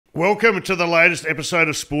Welcome to the latest episode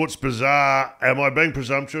of Sports Bazaar. Am I being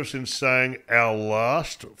presumptuous in saying our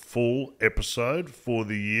last full episode for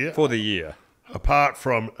the year? For the year. Apart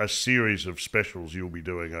from a series of specials you'll be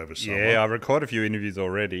doing over summer. Yeah, I've recorded a few interviews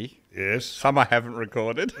already. Yes. Some I haven't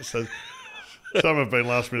recorded. So, some have been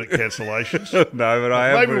last-minute cancellations. No, but I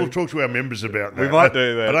have. Maybe we'll talk to our members about that. We might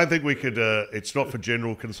do that. I don't think we could. It's not for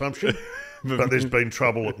general consumption, but there's been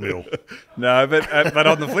trouble at Mill. No, but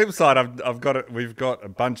on the flip side, we've got a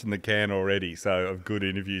bunch in the can already, so of good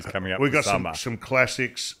interviews coming up. We've got summer. some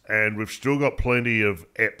classics, and we've still got plenty of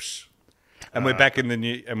EPs. And we're back in the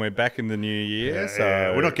new. And we're back in the new year.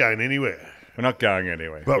 So we're not going anywhere. We're not going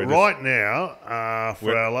anywhere. But right now,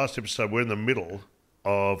 for our last episode, we're in the middle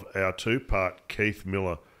of our two-part Keith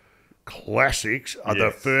Miller classics. The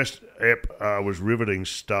first ep was riveting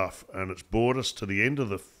stuff, and it's brought us to the end of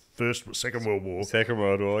the Second World War. Second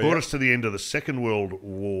World War. Brought us to the end of the Second World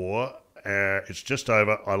War. It's just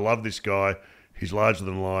over. I love this guy. He's larger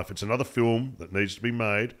than life. It's another film that needs to be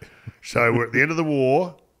made. So we're at the end of the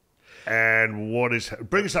war. And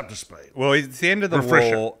bring us up to speed. Well, it's the end of the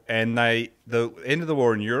war, and the end of the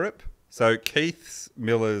war in Europe. So Keith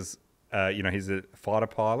Miller's, he's a fighter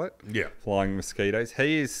pilot, flying Mosquitoes.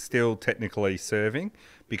 He is still technically serving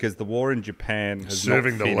because the war in Japan has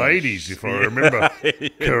serving not the finished. ladies, if I remember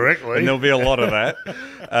correctly. And there'll be a lot of that.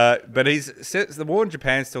 But the war in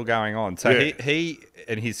Japan's still going on. So he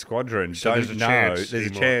and his squadron don't know. There's a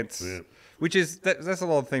chance, which is that's a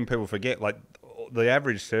lot of thing people forget. Like, the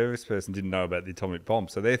average service person didn't know about the atomic bomb,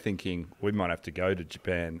 so they're thinking we might have to go to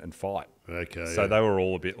Japan and fight. Okay. So they were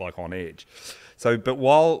all a bit like on edge. So, but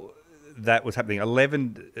while that was happening,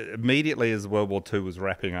 immediately as World War II was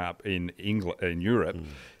wrapping up in Europe,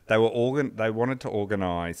 they wanted to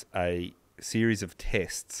organise a series of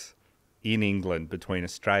tests in England between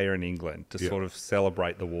Australia and England to sort of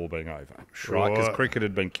celebrate the war being over, right? Because cricket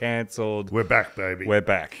had been cancelled. We're back, baby. We're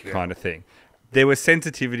back, kind of thing. There were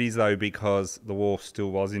sensitivities, though, because the war still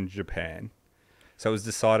was in Japan. So it was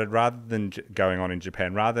decided, rather than going on in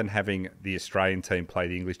Japan, rather than having the Australian team play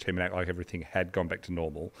the English team and act like everything had gone back to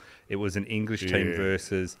normal, it was an English team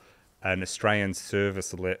versus an Australian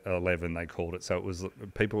service 11, they called it. So it was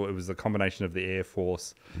the combination of the Air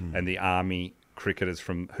Force and the Army cricketers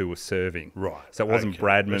who were serving. Right. So it wasn't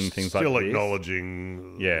Bradman, things like this. Still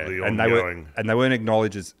acknowledging the ongoing. And they weren't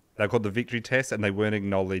acknowledged as, they were called the victory tests, and they weren't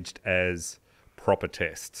acknowledged as proper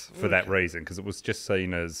tests for that reason, because it was just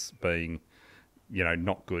seen as being,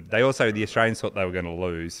 not good. The Australians thought they were going to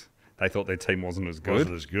lose. They thought their team wasn't as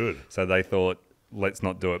good. So they thought, let's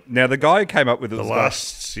not do it. Now, the guy who came up with it, the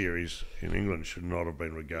last series in England should not have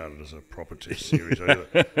been regarded as a proper test series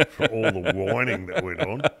either, for all the whining that went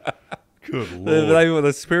on. Good Lord. They were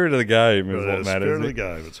the spirit of the game is what matters. The spirit of the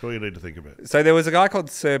game. That's all you need to think about. So there was a guy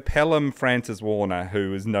called Sir Pelham Francis Warner,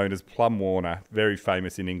 who was known as Plum Warner, very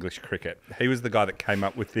famous in English cricket. He was the guy that came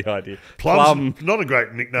up with the idea. Plum, not a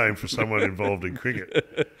great nickname for someone involved in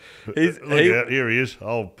cricket. Look out, here he is.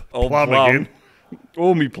 Old Plum again.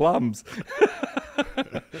 All me plums.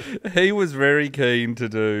 He was very keen to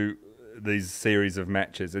do these series of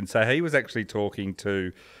matches. And so he was actually talking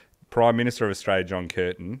to Prime Minister of Australia, John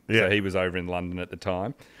Curtin. So he was over in London at the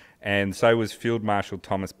time. And so was Field Marshal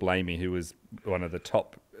Thomas Blamey, who was one of the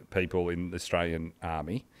top people in the Australian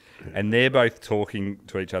Army. And they're both talking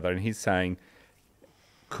to each other. And he's saying,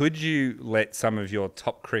 could you let some of your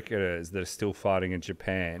top cricketers that are still fighting in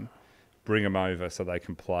Japan, bring them over so they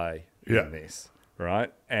can play in this,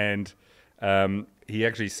 right? And he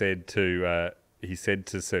actually said to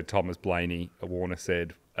Sir Thomas Blamey, Warner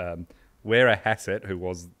said, Where Hassett, who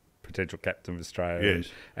was potential captain of Australia,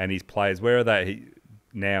 and his players, where are they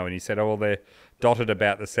now? And he said, they're dotted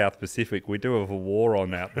about the South Pacific. We do have a war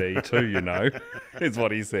on out there too, is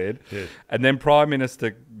what he said. Yes. And then Prime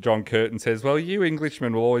Minister John Curtin says, well, you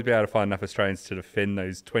Englishmen will always be able to find enough Australians to defend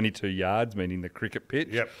those 22 yards, meaning the cricket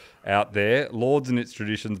pitch, out there. Lords and its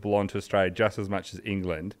traditions belong to Australia just as much as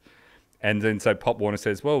England. And then so Pop Warner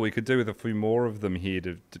says, well, we could do with a few more of them here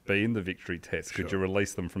to be in the victory test. Could you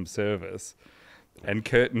release them from service? And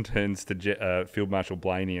Curtin turns to Field Marshal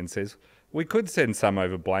Blamey and says, we could send some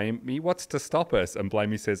over, Blamey. What's to stop us? And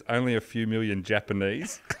Blamey says, only a few million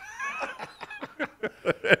Japanese.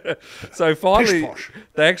 So finally,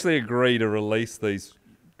 they actually agree to release these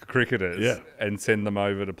cricketers and send them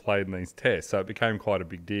over to play in these tests. So it became quite a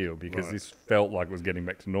big deal because this felt like it was getting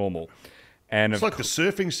back to normal. And it's like the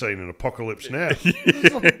surfing scene in Apocalypse Now.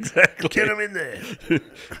 Exactly. Get them in there.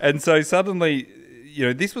 And so suddenly,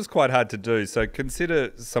 this was quite hard to do. So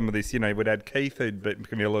consider some of this. We'd had Keith,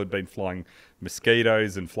 Camilla had been flying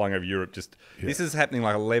Mosquitoes and flying over Europe. This is happening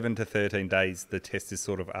like 11 to 13 days. The test is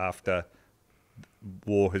sort of after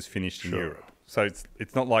war has finished in Europe. So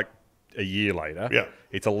it's not like a year later. Yeah.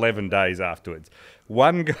 It's 11 days afterwards.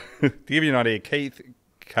 One, to give you an idea, Keith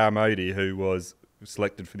Carmody, who was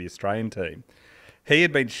selected for the Australian team, he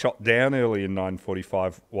had been shot down early in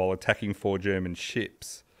 1945 while attacking 4 German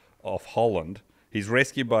ships off Holland. He's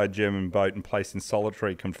rescued by a German boat and placed in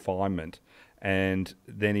solitary confinement, and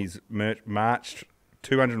then he's marched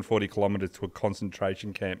 240 kilometres to a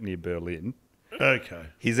concentration camp near Berlin. Okay.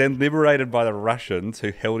 He's then liberated by the Russians,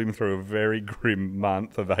 who held him through a very grim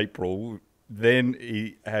month of April. Then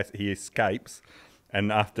he escapes,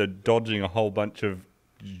 and after dodging a whole bunch of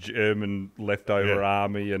German leftover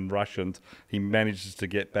army and Russians, he manages to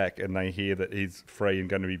get back, and they hear that he's free and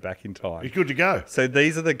going to be back in time. He's good to go. So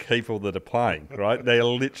these are the people that are playing, right? They're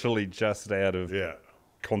literally just out of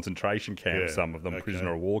concentration camps, some of them,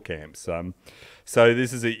 prisoner of war camps. So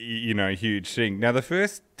this is a huge thing. Now, the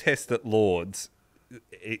first test at Lord's,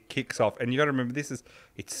 it kicks off, and you got to remember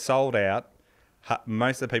it's sold out.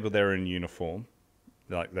 Most of the people there are in uniform.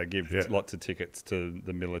 Like they give lots of tickets to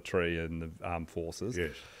the military and the armed forces.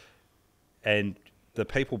 Yes. And the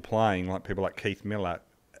people playing, like people like Keith Miller,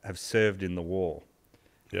 have served in the war.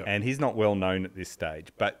 Yeah. And he's not well known at this stage,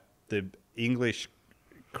 but the English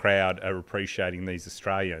crowd are appreciating these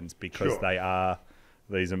Australians because they are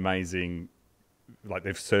these amazing, like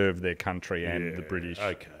they've served their country and the British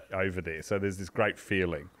over there. So there's this great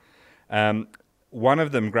feeling. One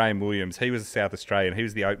of them, Graham Williams, he was a South Australian. He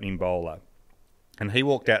was the opening bowler. And he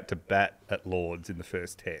walked out to bat at Lord's in the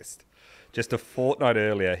first test. Just a fortnight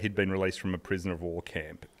earlier, he'd been released from a prisoner of war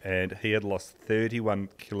camp, and he had lost 31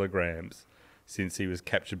 kilograms since he was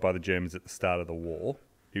captured by the Germans at the start of the war.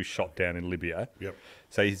 He was shot down in Libya. Yep.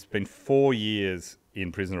 So he's been 4 years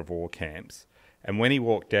in prisoner of war camps. And when he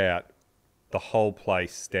walked out, the whole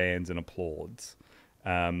place stands and applauds.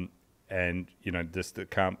 And, just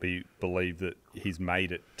it can't be believed that he's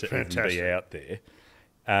made it to even be out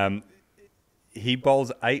there. He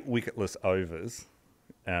bowls 8 wicketless overs,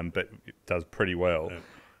 but does pretty well. Yeah.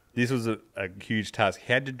 This was a huge task.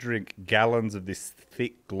 He had to drink gallons of this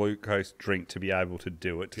thick glucose drink to be able to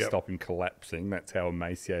do it, to stop him collapsing. That's how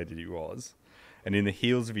emaciated he was. And in the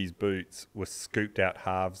heels of his boots were scooped out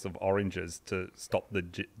halves of oranges to stop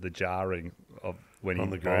the jarring of when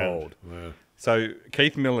he bowled. Yeah. So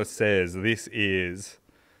Keith Miller says this is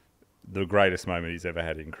the greatest moment he's ever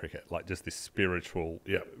had in cricket, like just this spiritual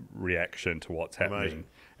reaction to what's happening. Amazing.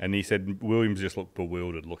 And he said Williams just looked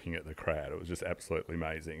bewildered looking at the crowd. It was just absolutely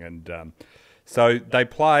amazing. And so they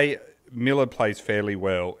play, Miller plays fairly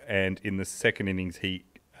well, and in the second innings he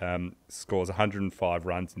scores 105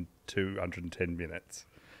 runs in 210 minutes,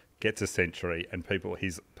 gets a century, and people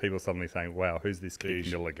suddenly saying, wow, who's this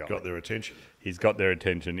Keith Miller guy? Got their attention. He's got their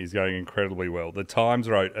attention. He's going incredibly well. The Times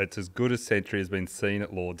wrote, it's as good a century has been seen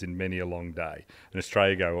at Lord's in many a long day. And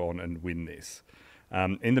Australia go on and win this.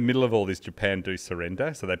 In the middle of all this, Japan do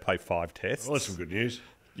surrender, so they play 5 tests. Oh, that's some good news.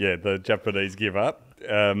 Yeah, the Japanese give up.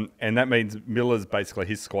 And that means Miller's basically,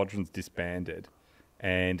 his squadron's disbanded.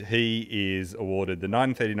 And he is awarded the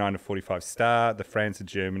 1939-45 Star, the France and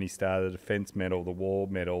Germany Star, the Defence Medal, the War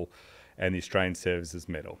Medal, and the Australian Services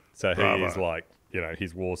Medal. So he is like,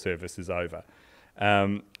 his war service is over.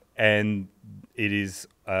 And it is,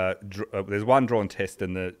 there's one drawn test,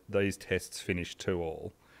 and these tests finish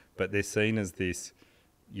 2-2. But they're seen as this,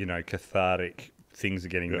 cathartic, things are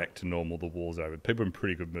getting back to normal, the war's over. People are in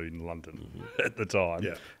pretty good mood in London at the time.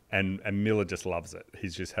 Yeah. And Miller just loves it.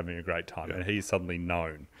 He's just having a great time, and he's suddenly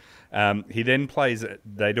known. He then plays,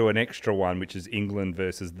 they do an extra one, which is England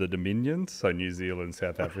versus the Dominions, so New Zealand,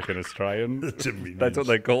 South Africa and Australian. The Dominions. That's what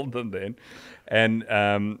they called them then. And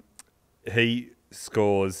he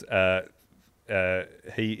scores,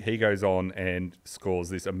 he goes on and scores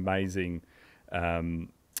this amazing, he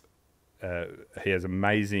has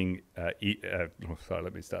amazing, sorry,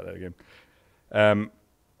 let me start that again.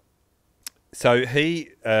 So he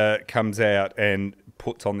comes out and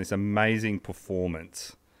puts on this amazing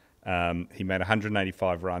performance. He made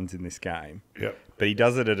 185 runs in this game. Yep. But he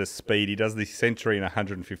does it at a speed. He does this century in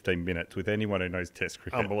 115 minutes with anyone who knows Test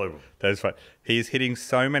cricket. Unbelievable. That's right. He is hitting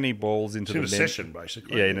so many balls into in a session,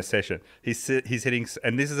 basically. Yeah, in a session. He's hitting,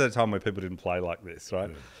 and this is a time where people didn't play like this,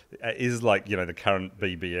 right? Yeah. It is like, the current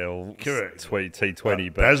BBL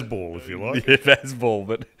T20. Bazball, if you like. Yeah, Bazball.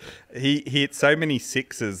 But he hit so many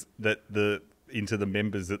sixes that into the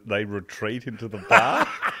members that they retreat into the bar.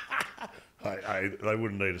 They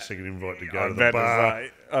wouldn't need a second invite to go to the bar.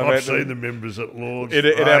 I've seen the members at Lord's.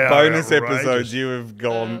 In our bonus episodes, you have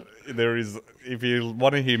gone. There is, if you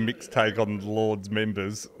want to hear Mick's take on Lord's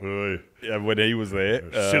members, when he was there,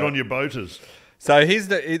 sit on your boaters. So this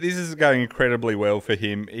is going incredibly well for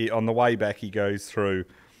him. On the way back, he goes through,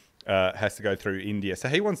 has to go through India. So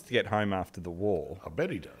he wants to get home after the war. I bet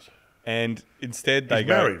he does. And instead they He's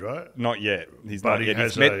go... married, right? Not yet. He's But not he yet.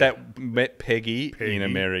 has He's met Peggy Peggy. in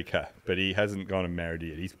America, but he hasn't gone and married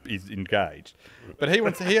yet. He's engaged. But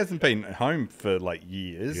he hasn't been home for like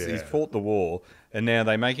years. Yeah. He's fought the war, and now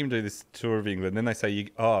they make him do this tour of England. Then they say,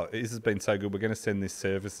 this has been so good, we're going to send this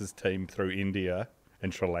services team through India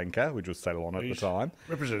and Sri Lanka, which was Ceylon at the time.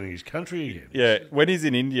 Representing his country again. Yeah, when he's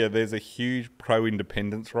in India, there's a huge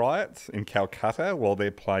pro-independence riot in Calcutta while they're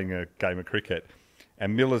playing a game of cricket.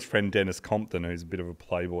 And Miller's friend Dennis Compton, who's a bit of a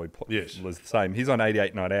playboy, was the same. He's on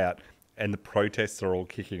 88 Night Out, and the protests are all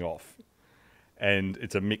kicking off. And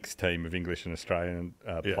it's a mixed team of English and Australian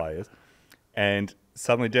players. And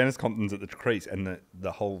suddenly Dennis Compton's at the crease, and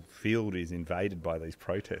the whole field is invaded by these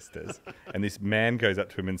protesters. And this man goes up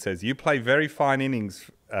to him and says, "You play very fine innings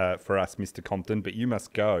for us, Mr. Compton, but you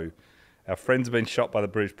must go. Our friends have been shot by the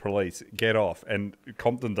British police. Get off." And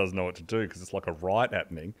Compton doesn't know what to do because it's like a riot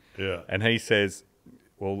happening. Yeah. And he says...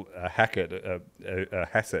 Well, Hassett,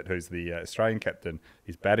 who's the Australian captain,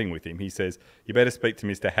 is batting with him. He says, "You better speak to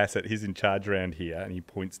Mr. Hassett. He's in charge around here." And he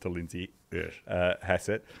points to Lindsay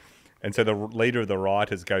Hassett. And so the leader of the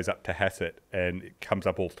rioters goes up to Hassett and it comes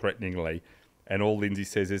up all threateningly. And all Lindsay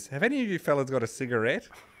says is, "Have any of you fellas got a cigarette?"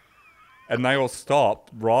 And they all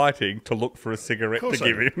stop rioting to look for a cigarette to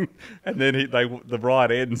give him. And then the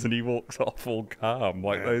riot ends and he walks off all calm.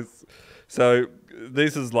 So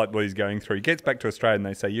this is like what he's going through. He gets back to Australia and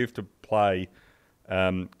they say, "You have to play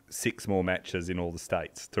 6 more matches in all the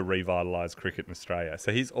states to revitalise cricket in Australia."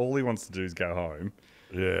 So all he wants to do is go home.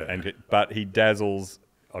 Yeah. But he dazzles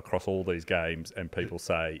across all these games and people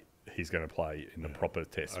say he's going to play in the proper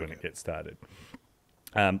test when it gets started.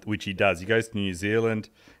 Which he does. He goes to New Zealand.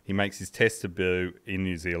 He makes his test debut in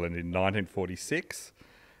New Zealand in 1946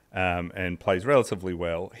 and plays relatively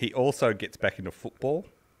well. He also gets back into football,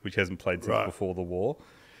 which hasn't played since before the war.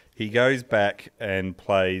 He goes back and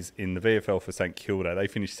plays in the VFL for St Kilda. They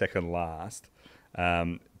finished second last,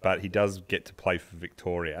 but he does get to play for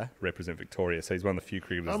Victoria, represent Victoria. So he's one of the few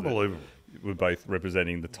cricketers Unbelievable. that were both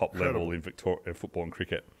representing the top level in football and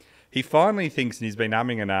cricket. He finally thinks, and he's been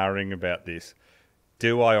umming and ahhing about this,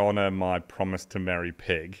 do I honour my promise to marry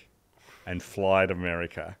Peg and fly to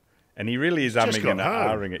America? And he really is umming and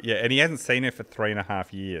ahhing it. Yeah, and he hasn't seen her for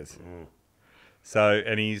 3.5 years. So,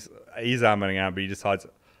 and he's umming and ahhing, but he decides,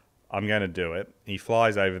 I'm going to do it. He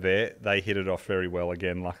flies over there. They hit it off very well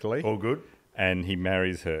again, luckily. All good. And he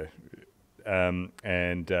marries her and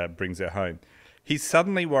brings her home. He's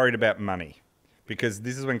suddenly worried about money because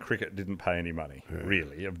this is when cricket didn't pay any money,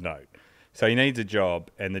 really, of note. So he needs a job,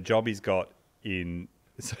 and the job he's got in...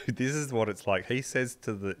 So this is what it's like. He says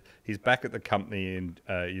he's back at the company and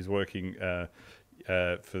he's working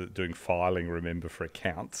for doing filing, remember, for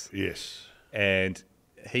accounts. Yes. And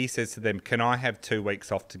he says to them, "Can I have 2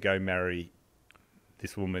 weeks off to go marry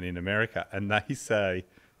this woman in America?" And they say,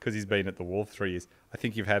 because he's been at the war for 3 years, "I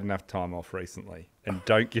think you've had enough time off recently and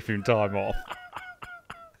don't give him time off."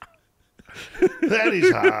 That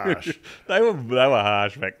is harsh. They were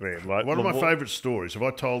harsh back then. Like, one of my favourite stories, have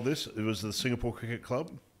I told this? It was the Singapore Cricket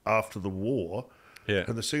Club after the war. Yeah.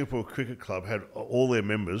 And the Singapore Cricket Club had all their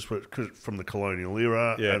members from the colonial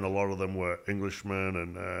era, and a lot of them were Englishmen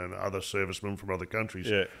and other servicemen from other countries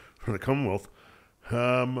from the Commonwealth.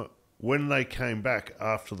 When they came back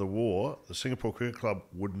after the war, the Singapore Cricket Club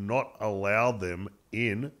would not allow them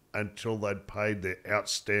in until they'd paid their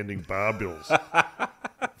outstanding bar bills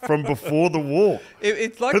from before the war.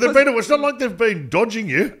 It's like it's not like they've been dodging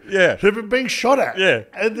you. Yeah. They've been being shot at. Yeah.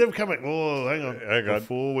 And they've come back, oh, hang on.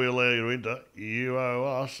 Before we allow you to enter, you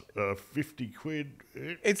owe us 50 quid.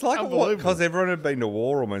 It's like because everyone had been to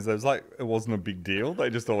war almost. It was like it wasn't a big deal. They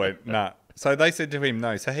just all went, nah. So they said to him,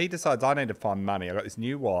 no. So he decides, I need to find money. I got this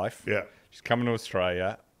new wife. Yeah. She's coming to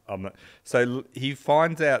Australia. So he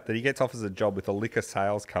finds out that he gets offered a job with a liquor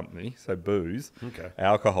sales company, so booze,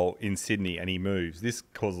 alcohol, in Sydney, and he moves. This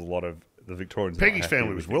causes a lot of the Victorians. Peggy's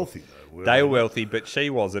family was wealthy, though. They were wealthy, but she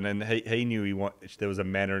wasn't, and he knew there was a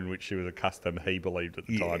manner in which she was accustomed. He believed at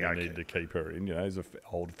the time he needed to keep her in. You know, it was an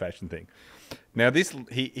old-fashioned thing. Now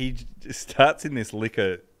he starts in this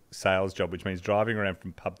liquor sales job, which means driving around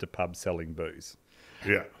from pub to pub selling booze.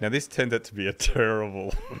 Yeah. Now, this turned out to be a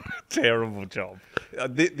terrible, terrible job.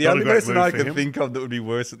 The only person I can think of that would be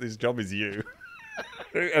worse at this job is you.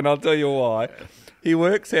 And I'll tell you why. He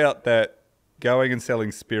works out that going and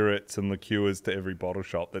selling spirits and liqueurs to every bottle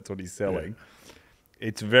shop, that's what he's selling,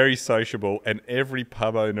 It's very sociable, and every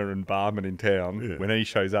pub owner and barman in town, when he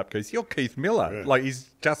shows up, goes, "You're Keith Miller." Yeah. Like, he's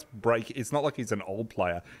just breaking. It's not like he's an old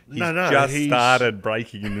player. He's He's started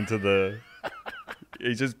breaking into the...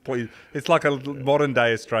 He just plays... It's like a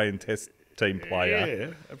modern-day Australian Test team player.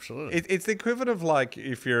 Yeah, absolutely. It's the equivalent of, like,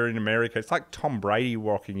 if you're in America, it's like Tom Brady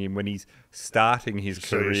walking in when he's starting his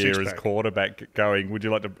career as quarterback going, would you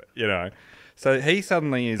like to, you know... So he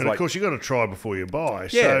suddenly is and like... of course, you've got to try before you buy.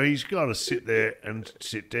 Yeah. So he's got to sit there and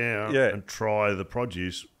sit down and try the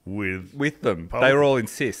produce with them. Pulp. They all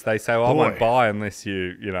insist. They say, I won't buy unless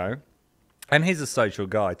you know. And he's a social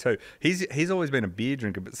guy too. He's always been a beer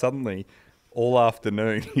drinker, but suddenly, all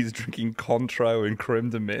afternoon, he's drinking Cointreau and Creme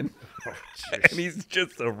de Menthe. Oh, and he's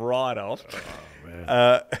just a write-off. Oh,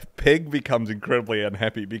 man. Peg becomes incredibly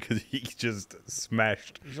unhappy because he's just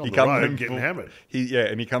smashed. He's on the road getting hammered.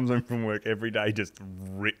 And he comes home from work every day just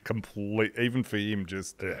complete. Even for him,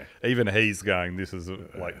 even he's going, this is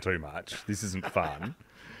like too much. This isn't fun.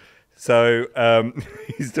 So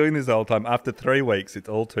he's doing this the whole time. After 3 weeks, it's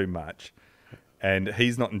all too much. And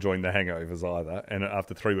he's not enjoying the hangovers either. And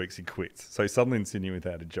after 3 weeks, he quits. So he's suddenly in Sydney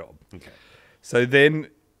without a job. Okay. So then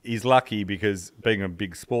he's lucky because being a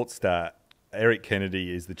big sports star, Eric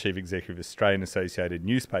Kennedy is the chief executive of Australian Associated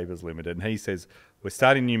Newspapers Limited. And he says, we're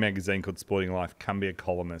starting a new magazine called Sporting Life. Come be a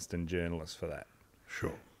columnist and journalist for that.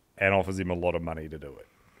 Sure. And offers him a lot of money to do it.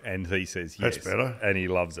 And he says yes. That's better. And he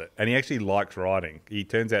loves it. And he actually likes writing. He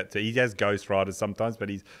turns out he has ghostwriters sometimes, but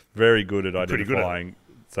he's very good at identifying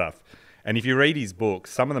stuff. And if you read his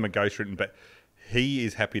books, some of them are ghostwritten, but he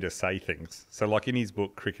is happy to say things. So like in his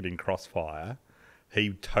book, Cricket in Crossfire,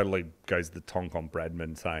 he totally goes the tonk on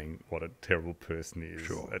Bradman saying what a terrible person he is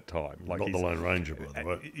at times. Like not the Lone Ranger, by the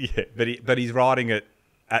way. Yeah, but he's writing it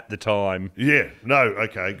at the time. Yeah, no,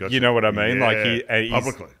 okay, gotcha. You know what I mean? Yeah, like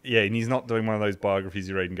publicly. Yeah, and he's not doing one of those biographies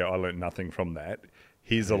you read and go, I learned nothing from that.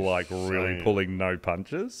 He's really pulling no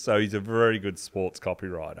punches. So he's a very good sports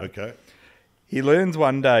copywriter. Okay. He learns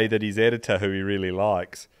one day that his editor, who he really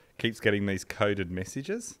likes, keeps getting these coded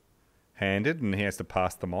messages handed and he has to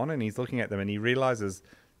pass them on, and he's looking at them and he realises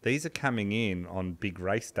these are coming in on big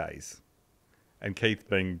race days. And Keith,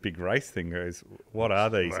 being big race thing, goes, what are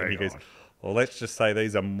these? And he goes, well, let's just say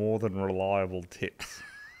these are more than reliable tips.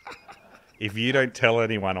 If you don't tell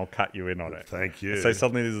anyone, I'll cut you in on it. Thank you. So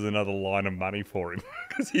suddenly this is another line of money for him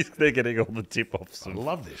because they're getting all the tip-offs. I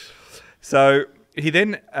love this. So he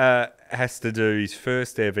then has to do his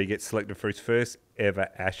first ever, he gets selected for his first ever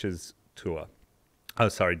Ashes tour. Oh,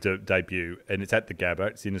 sorry, debut. And it's at the Gabba.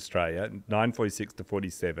 It's in Australia, 946 to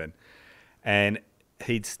 47. And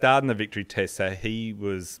he'd starred in the Victory Test, so he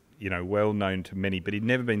was, well known to many, but he'd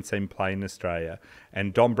never been seen play in Australia.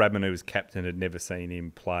 And Don Bradman, who was captain, had never seen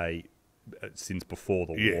him play since before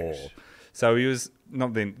the war. So he was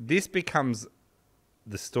not then. This becomes,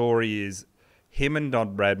 the story is him and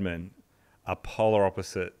Don Bradman are polar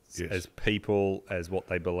opposites as people, as what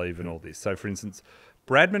they believe in all this. So, for instance,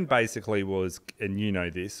 Bradman basically was, and you know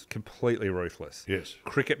this, completely ruthless. Yes.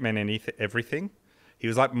 Cricket meant everything. He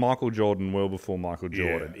was like Michael Jordan well before Michael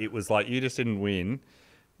Jordan. It was like you just didn't win.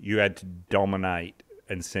 You had to dominate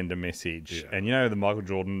and send a message. And the Michael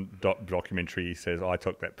Jordan documentary, he says, I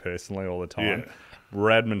took that personally all the time. Yeah.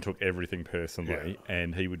 Bradman took everything personally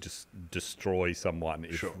and he would just destroy someone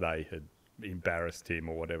if they had embarrassed him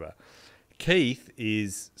or whatever. Keith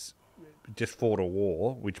is just fought a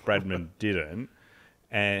war, which Bradman didn't.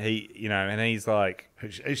 And he's like,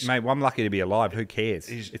 mate, I'm lucky to be alive. Who cares?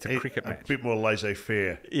 It's a cricket match. A bit more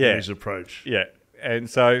laissez-faire in his approach. Yeah. And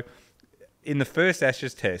so in the first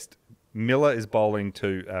Ashes test, Miller is bowling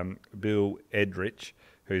to Bill Edrich,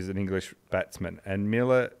 who's an English batsman. And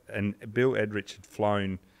Bill Edrich had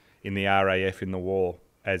flown in the RAF in the war,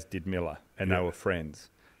 as did Miller, and they were friends.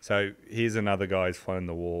 So here's another guy who's flown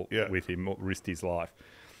the war with him, risked his life.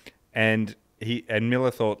 And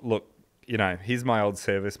Miller thought, look, here's my old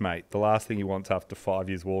service mate. The last thing he wants after 5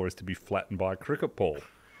 years' war is to be flattened by a cricket ball.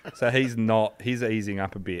 So he's easing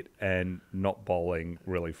up a bit and not bowling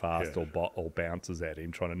really fast or bounces at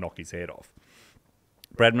him, trying to knock his head off.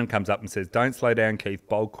 Bradman comes up and says, don't slow down, Keith,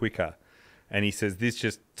 bowl quicker. And he says, this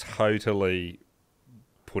just totally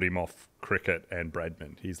put him off cricket and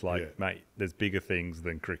Bradman. He's like, mate, there's bigger things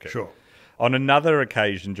than cricket. Sure. On another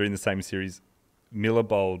occasion during the same series, Miller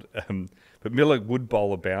bowled, but Miller would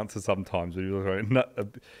bowl a bouncer sometimes.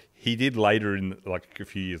 He did later, a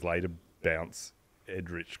few years later, bounce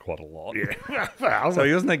Edrich quite a lot. Yeah. So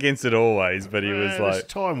he wasn't against it always, but he was like...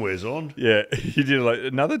 time wears on. Yeah, he did.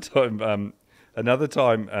 Another time,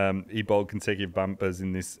 he bowled consecutive bumpers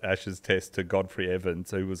in this Ashes test to Godfrey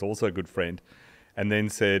Evans, who was also a good friend, and then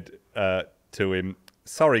said to him,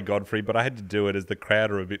 sorry, Godfrey, but I had to do it as the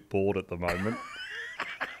crowd are a bit bored at the moment.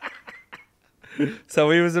 So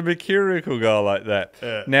he was a mercurial guy like that.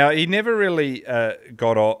 Yeah. Now, he never really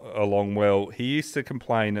got along well. He used to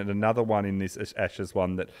complain at another one in this Ashes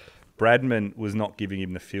one that Bradman was not giving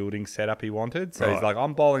him the fielding setup he wanted. So he's like,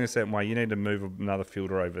 I'm bowling a certain way. You need to move another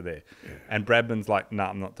fielder over there. Yeah. And Bradman's like, no,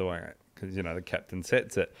 I'm not doing it because, the captain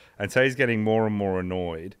sets it. And so he's getting more and more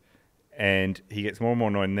annoyed. And he gets more and more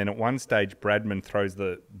annoyed. And then at one stage, Bradman throws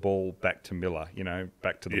the ball back to Miller,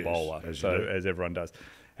 back to the bowler. As everyone does.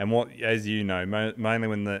 And as you know, mainly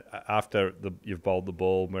when after you've bowled the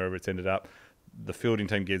ball, wherever it's ended up, the fielding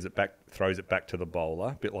team gives it back, throws it back to the bowler,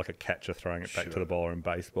 a bit like a catcher throwing it back to the bowler in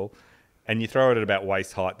baseball. And you throw it at about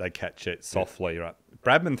waist height, they catch it softly, right?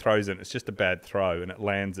 Bradman throws it, it's just a bad throw, and it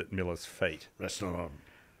lands at Miller's feet. That's not on.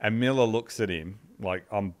 And Miller looks at him like,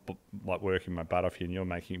 I'm like working my butt off here, and you're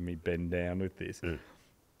making me bend down with this. Yeah.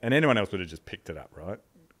 And anyone else would have just picked it up, right?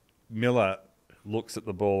 Miller looks at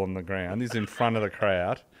the ball on the ground. He's in front of the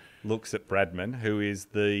crowd, looks at Bradman, who is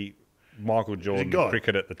the Michael Jordan of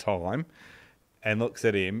cricket at the time, and looks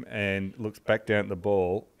at him and looks back down at the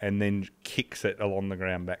ball and then kicks it along the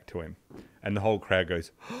ground back to him. And the whole crowd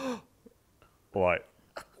goes, like,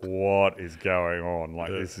 what is going on? Like,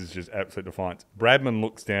 this is just absolute defiance. Bradman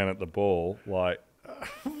looks down at the ball like,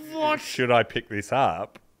 what? Should I pick this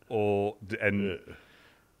up? So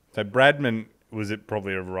Bradman... was it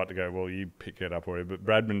probably a right to go, well, you pick it up or whatever, but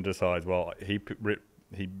Bradman decides, well, he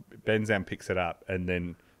bends down, picks it up, and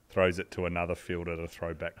then throws it to another fielder to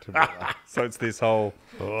throw back to Miller. So it's this whole...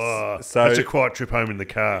 that's a quiet trip home in the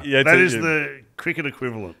car. Yeah, that is the cricket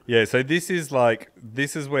equivalent. Yeah, so this is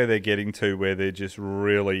where they're getting to, where they're just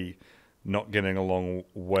really not getting along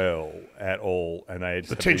well at all. And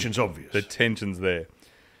the tension's obvious. The tension's there.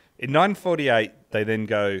 In 1948, they then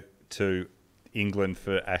go to England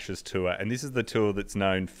for Ashes tour, and this is the tour that's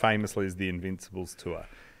known famously as the Invincibles tour.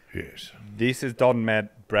 Yes. This is Don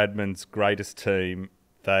Bradman's greatest team.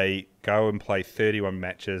 They go and play 31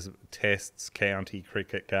 matches, tests, county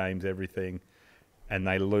cricket games, everything, and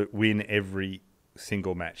they win every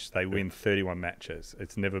single match. They win 31 matches.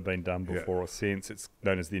 It's never been done before or since. It's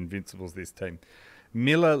known as the Invincibles, this team.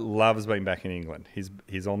 Miller loves being back in England.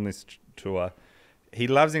 He's on this tour. He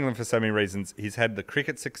loves England for so many reasons. He's had the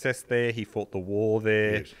cricket success there. He fought the war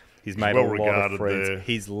there. Yes. He's made a lot of friends. There.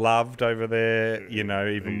 He's loved over there,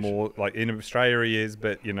 even more. Like in Australia he is,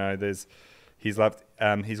 but, he's loved.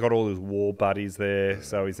 He's got all his war buddies there,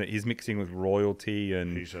 so he's mixing with royalty.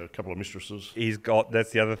 And he's a couple of mistresses.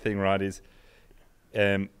 That's the other thing, right, is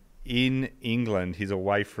in England he's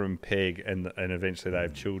away from Peg and eventually they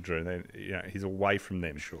have children. And, he's away from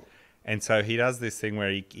them. Sure. And so he does this thing where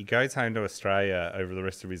he goes home to Australia over the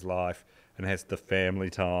rest of his life and has the family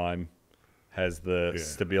time, has the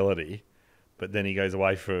stability, but then he goes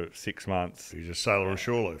away for 6 months. He's a sailor on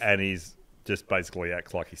shore leave. And he's just basically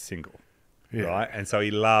acts like he's single, right? And so he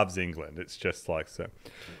loves England. It's just like so.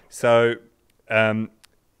 So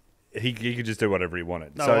he could just do whatever he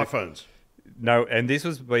wanted. No iPhones. No, and this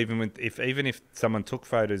was even if someone took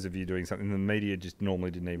photos of you doing something, the media just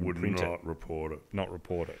normally didn't even print it. Not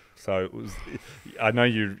report it. So it was. I know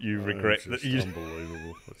you regret that. It's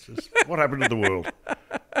unbelievable. It's just what happened to the world?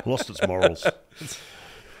 Lost its morals.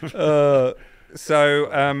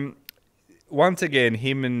 So once again,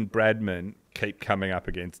 him and Bradman keep coming up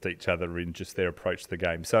against each other in just their approach to the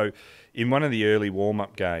game. So in one of the early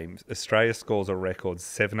warm-up games, Australia scores a record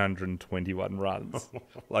 721 runs.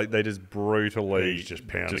 Like they just brutally He's just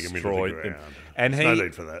pounding destroyed him into the ground. And There's no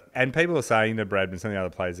need for that. And people are saying to Bradman, some of the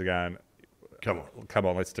other players are going, come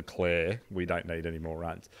on, let's declare we don't need any more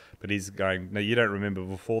runs. But he's going, no, you don't remember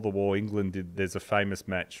before the war, there's a famous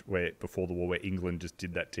match before the war where England just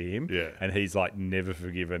did that to him. Yeah. And he's like never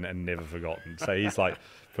forgiven and never forgotten. So he's like,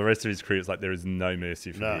 for the rest of his career, it's like there is no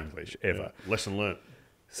mercy for the English ever. Yeah. Lesson learnt.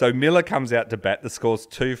 So Miller comes out to bat. The score's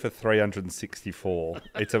 2 for 364.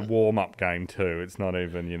 It's a warm-up game too. It's not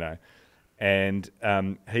even, And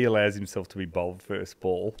he allows himself to be bowled first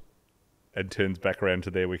ball and turns back around to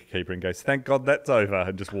their wicketkeeper and goes, thank God that's over,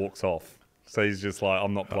 and just walks off. So he's just like,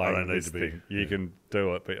 I'm not playing this thing. You can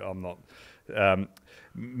do it, but I'm not.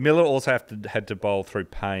 Miller also had to bowl through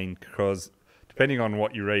pain because depending on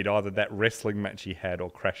what you read, either that wrestling match he had or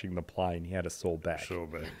crashing the plane, he had a sore back.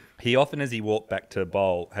 He often, as he walked back to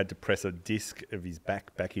bowl, had to press a disc of his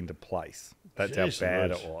back into place. That's how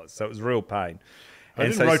bad it was. So it was real pain. They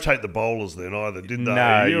didn't rotate the bowlers then either, did they?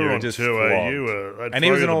 No, you were on tour. And he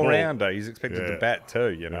was an all-rounder. He was expected to bat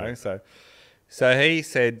too, So he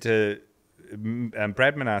said to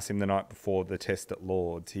Bradman asked him the night before the test at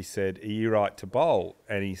Lords, he said, are you right to bowl?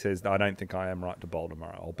 And he says, I don't think I am right to bowl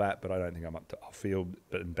tomorrow. I'll bat, but I don't think I'm up to... I'll field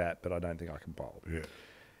and bat, but I don't think I can bowl. Yeah.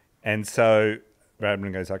 And so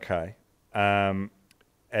Bradman goes, okay. And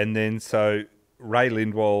then so Ray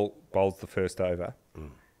Lindwall bowls the first over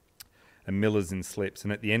and Miller's in slips.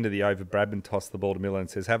 And at the end of the over, Bradman tossed the ball to Miller and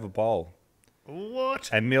says, have a bowl. What?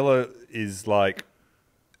 And Miller is like...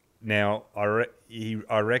 Now,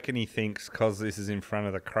 I reckon he thinks because this is in front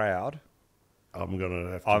of the crowd, I'm going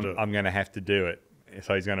to have to do it. I'm going to have to do it.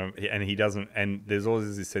 So he's going to, and he doesn't. And there's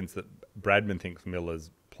always this sense that Bradman thinks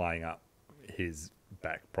Miller's playing up his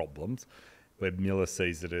back problems, where Miller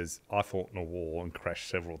sees it as I fought in a war and crashed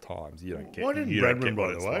several times. You don't get. Why didn't Bradman,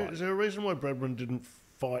 by the way? Like. Is there a reason why Bradman didn't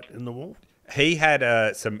fight in the war? He had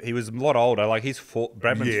he was a lot older. Like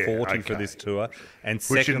Bradman's 40 for this tour, and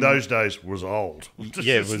which in those days was old.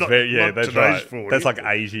 Yeah, it was that's right. 40. That's like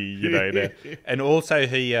 80, you know. Now. And also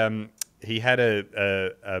he had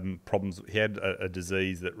problems. He had a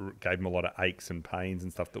disease that gave him a lot of aches and pains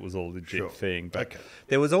and stuff. That was all a legit thing. But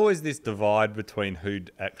there was always this divide between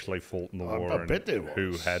who'd actually fought in the war and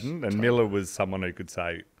who hadn't. And Miller was someone who could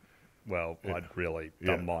say, "Well, I'd really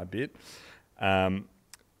done my bit."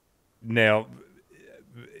 Now,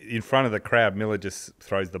 in front of the crowd, Miller just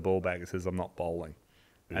throws the ball back and says, I'm not bowling.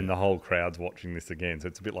 Yeah. And the whole crowd's watching this again. So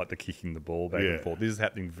it's a bit like the kicking the ball back and forth. This is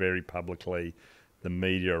happening very publicly. The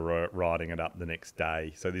media are writing it up the next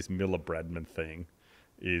day. So this Miller-Bradman thing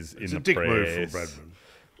is in the press. It's a dick move for Bradman.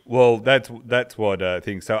 Well, that's what I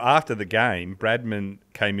think. So after the game, Bradman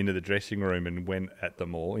came into the dressing room and went at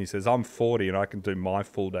them all. He says, I'm 40 and I can do my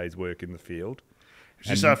full day's work in the field. Is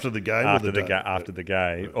this after the game? After the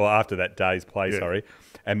game, or after that day's play, sorry.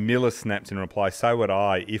 And Miller snaps in reply, so would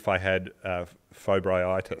I if I had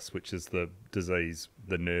fibromyalgia, which is the disease,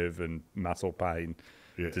 the nerve and muscle pain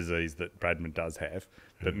disease that Bradman does have.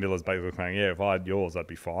 But Miller's basically saying, if I had yours, I'd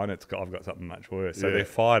be fine. I've got something much worse. So they're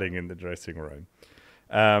fighting in the dressing room.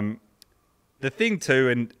 The thing too,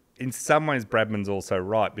 and in some ways Bradman's also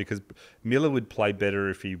right, because Miller would play better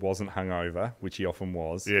if he wasn't hungover, which he often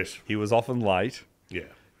was. Yes. He was often late. Yeah.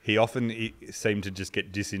 He often seemed to just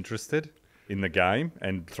get disinterested in the game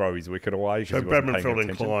and throw his wicket away. So Bradman felt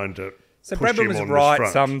inclined to So push Bradman him was on right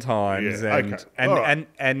front. sometimes, Yeah.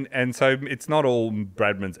 and so it's not all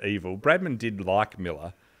Bradman's evil. Bradman did like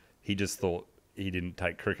Miller. He just thought he didn't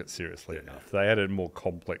take cricket seriously enough. They had it more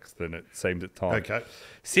complex than it seemed at times. Okay.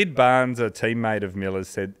 Sid Barnes, a teammate of Miller's,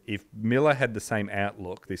 said if Miller had the same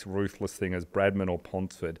outlook, this ruthless thing, as Bradman or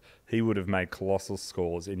Ponsford, he would have made colossal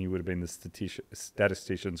scores and he would have been the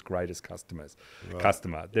statistician's greatest customer.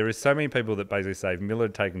 There is so many people that basically say if Miller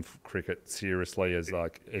had taken cricket seriously as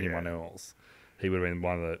like anyone else, he would have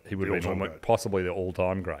been possibly the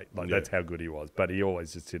all-time great. That's how good he was. But he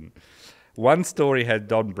always just didn't. One story had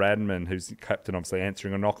Don Bradman, who's the captain, obviously,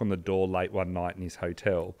 answering a knock on the door late one night in his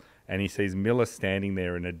hotel, and he sees Miller standing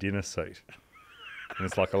there in a dinner suit. And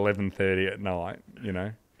it's like 11:30 at night, you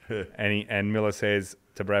know. And Miller says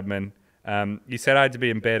to Bradman, you said I had to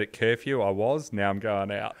be in bed at curfew. I was. Now I'm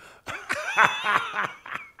going out.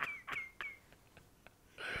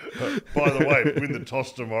 By the way, win the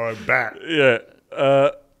toss tomorrow, bat.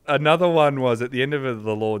 Yeah. Another one was at the end of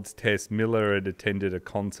the Lord's Test, Miller had attended a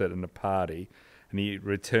concert and a party, and he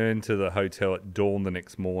returned to the hotel at dawn the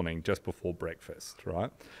next morning, just before breakfast, right?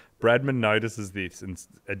 Bradman notices this and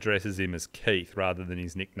addresses him as Keith rather than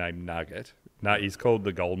his nickname Nugget. No, he's called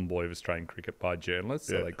the golden boy of Australian cricket by journalists,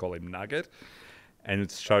 so they call him Nugget. And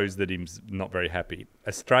it shows that he's not very happy.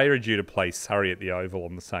 Australia are due to play Surrey at the Oval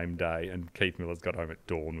on the same day, and Keith Miller's got home at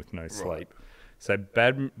dawn with no sleep. So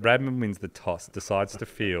Bradman wins the toss, decides to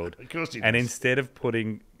field, and instead of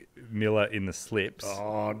putting Miller in the slips,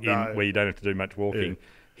 where you don't have to do much walking,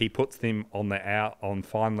 he puts them on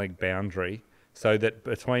fine leg boundary, so that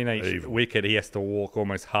between each wicket he has to walk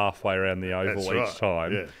almost halfway around the oval each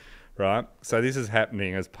time. Yeah. Right? So this is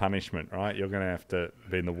happening as punishment, right? You're going to have to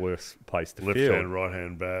be in the worst place to field. Left-hand,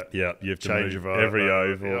 right-hand bat. Yeah, you have to move every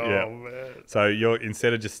oval. Man. So you're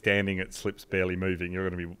instead of just standing at slips barely moving, you're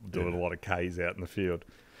going to be doing a lot of Ks out in the field.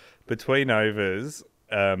 Between overs,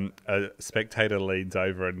 a spectator leads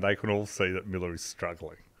over and they can all see that Miller is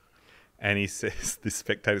struggling. And this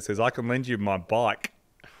spectator says, I can lend you my bike.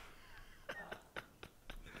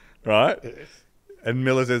 Right? And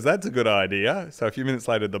Miller says, that's a good idea. So a few minutes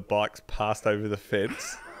later, the bike's passed over the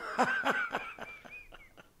fence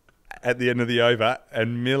at the end of the over,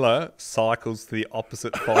 and Miller cycles to the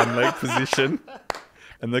opposite fine leg position,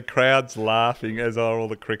 and the crowd's laughing, as are all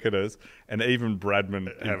the cricketers, and even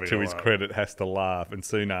Bradman, to his credit, has to laugh, and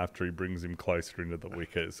soon after he brings him closer into the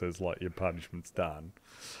wicket, says, like, your punishment's done.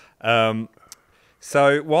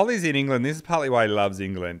 So while he's in England, this is partly why he loves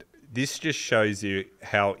England. This just shows you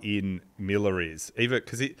how in Miller is, even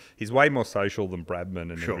because he's way more social than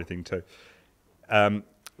Bradman and everything too.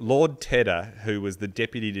 Lord Tedder, who was the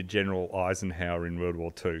deputy to General Eisenhower in World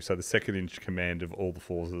War II, so the second in command of all the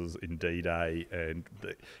forces in D-Day, and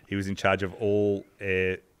he was in charge of all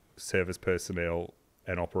air service personnel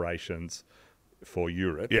and operations for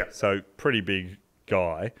Europe. Yeah. So pretty big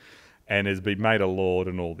guy, and has been made a lord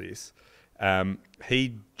and all this.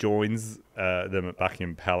 He joins them at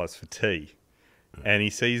Buckingham Palace for tea, and he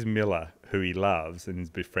sees Miller, who he loves and has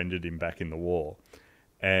befriended him back in the war,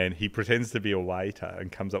 and he pretends to be a waiter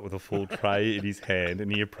and comes up with a full tray in his hand,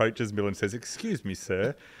 and he approaches Miller and says, "Excuse me,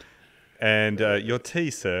 sir, and your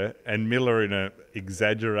tea, sir." And Miller, in a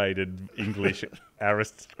exaggerated English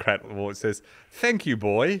aristocrat voice, says, "Thank you,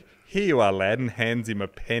 boy. Here you are, lad," and hands him a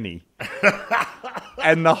penny.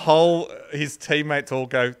 And his teammates all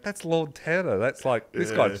go, "That's Lord Tedder. That's like, this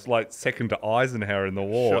guy's like second to Eisenhower in the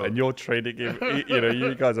war, and you're treating him,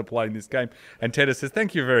 you guys are playing this game." And Tedder says,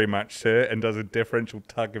 "Thank you very much, sir," and does a deferential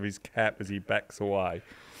tug of his cap as he backs away.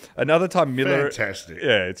 Another time Miller... Fantastic.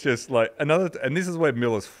 Yeah, it's just like and this is where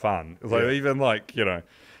Miller's fun. It's like even like,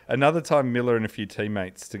 another time Miller and a few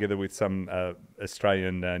teammates, together with some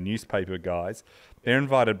Australian newspaper guys, they're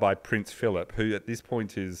invited by Prince Philip, who at this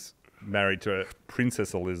point is married to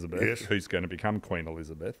Princess Elizabeth, who's going to become Queen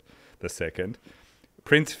Elizabeth II.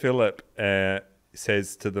 Prince Philip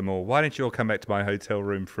says to them all, "Why don't you all come back to my hotel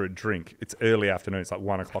room for a drink?" It's early afternoon. It's like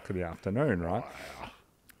 1 o'clock in the afternoon, right? Wow.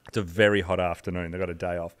 It's a very hot afternoon. They've got a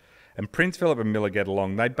day off. And Prince Philip and Miller get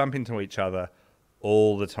along. They bump into each other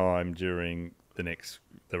all the time during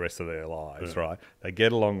the rest of their lives, right? They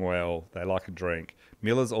get along well. They like a drink.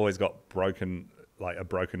 Miller's always got a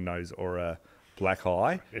broken nose or a black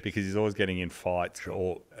eye because he's always getting in fights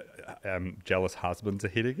or jealous husbands are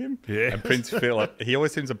hitting him. Yeah. And Prince Philip, he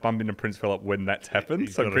always seems to bump into Prince Philip when that's happened.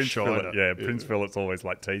 He's got Prince Philip's always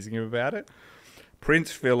like teasing him about it.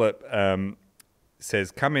 Prince Philip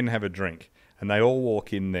says, "Come in and have a drink." And they all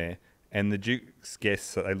walk in there, and the Duke's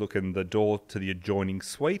guests, they look, and the door to the adjoining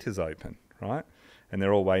suite is open, right? And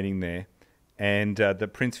they're all waiting there. And the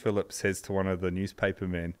Prince Philip says to one of the newspaper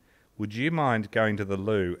men, "Would you mind going to the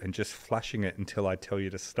loo and just flushing it until I tell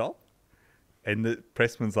you to stop?" And the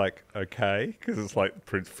pressman's like, "Okay," because it's like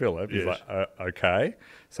Prince Philip. He's like, "Okay."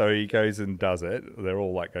 So he goes and does it. They're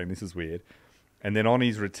all like going, "This is weird." And then on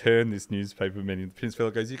his return, this newspaper man, Prince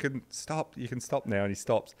Philip goes, "You can stop now." And he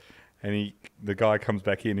stops. And the guy comes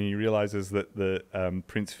back in and he realises that the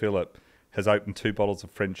Prince Philip has opened 2 bottles of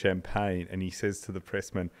French champagne. And he says to the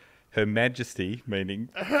pressman, "Her Majesty," meaning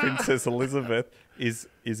Princess Elizabeth, is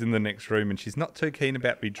in the next room, and she's not too keen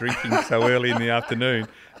about me drinking so early in the afternoon.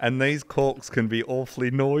 And these corks can be awfully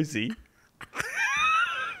noisy.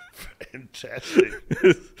 Fantastic.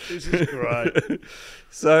 This is great.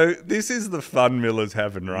 So this is the fun Miller's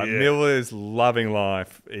having, right? Yeah. Miller's loving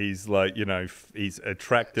life. He's like, he's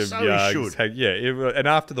attractive. So he should. And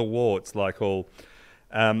after the war, it's like all...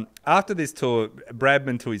 after this tour,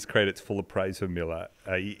 Bradman, to his credit, is full of praise for Miller.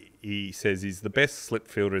 He says he's the best slip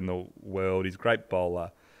fielder in the world. He's a great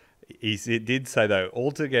bowler. He did say, though,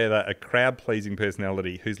 altogether a crowd-pleasing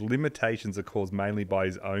personality whose limitations are caused mainly by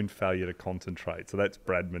his own failure to concentrate. So that's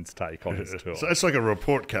Bradman's take on his tour. So it's like a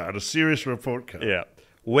report card, a serious report card. Yeah.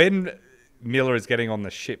 When Miller is getting on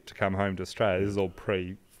the ship to come home to Australia, this is all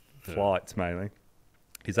pre-flights mainly,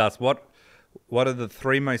 he's asked, what are the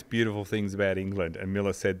 3 most beautiful things about England? And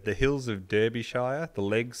Miller said, the hills of Derbyshire, the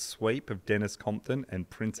leg sweep of Dennis Compton, and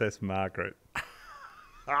Princess Margaret.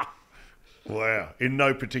 Wow. In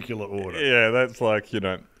no particular order. Yeah, that's like,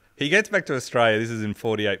 He gets back to Australia. This is in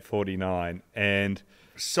 48-49. And...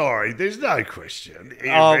 Sorry, there's no question.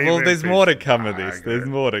 There's more to come of this. There's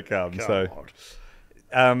more to come. Come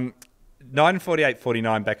on.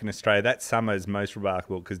 1948-49 back in Australia, that summer is most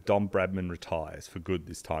remarkable because Don Bradman retires for good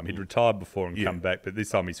this time. He'd retired before and come back, but this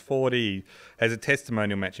time he's 40. He has a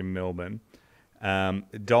testimonial match in Melbourne.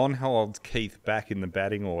 Don holds Keith back in the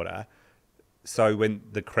batting order. So when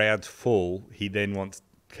the crowd's full, he then wants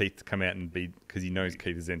Keith to come out and because he knows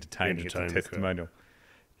Keith is entertaining. It's a testimonial.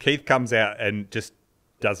 Keith comes out and just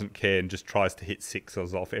doesn't care and just tries to hit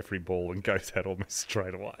sixes off every ball and goes out almost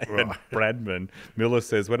straight away. Right. And Miller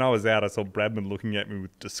says, when I was out, I saw Bradman looking at me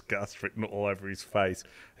with disgust written all over his face,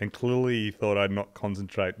 and clearly he thought I'd not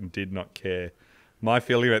concentrate and did not care. My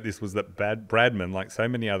feeling about this was that Bradman, like so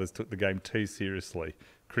many others, took the game too seriously.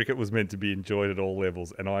 Cricket was meant to be enjoyed at all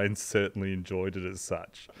levels, and I certainly enjoyed it as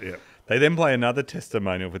such. Yeah. They then play another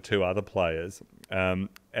testimonial for 2 other players, and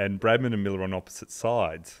Bradman and Miller on opposite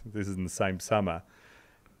sides. This is in the same summer.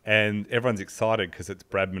 And everyone's excited because it's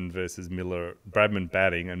Bradman versus Miller, Bradman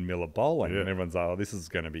batting and Miller bowling. And everyone's like, oh, this is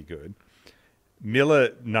going to be good. Miller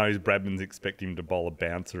knows Bradman's expecting him to bowl a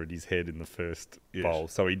bouncer at his head in the first bowl,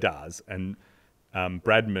 so he does. And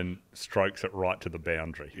Bradman strokes it right to the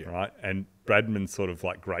boundary, right? And Bradman's sort of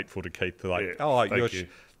like grateful to Keith, like, oh,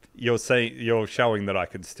 you're showing that I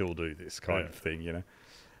can still do this kind of thing, you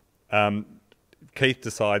know. Keith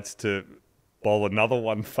decides to bowl another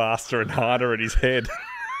one faster and harder at his head.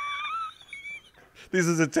 This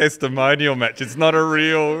is a testimonial match. It's not a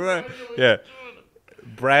real...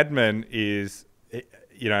 Bradman is,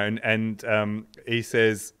 you know, and he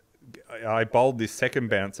says, I bowled this second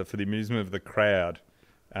bouncer for the amusement of the crowd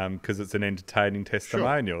because it's an entertaining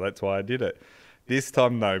testimonial. Sure. That's why I did it. This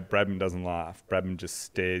time, though, Bradman doesn't laugh. Bradman just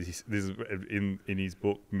stares. This is in his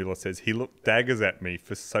book, Miller says, he looked daggers at me,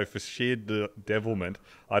 for sheer devilment,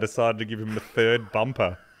 I decided to give him the third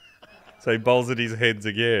bumper. So he bowls at his heads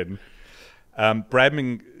again.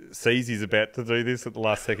 Bradman sees he's about to do this at the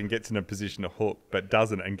last second, gets in a position to hook, but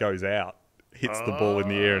doesn't and goes out, hits the ball in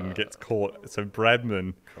the air and gets caught. So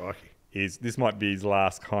Bradman this might be his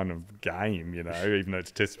last kind of game, you know, even though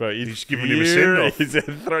it's a test. He's giving him a send-off. He's had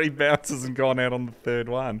 3 bounces and gone out on the third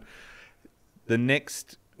one. The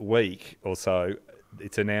next week or so,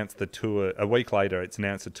 it's announced the tour. A week later, it's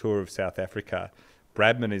announced a tour of South Africa.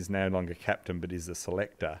 Bradman is no longer captain, but is the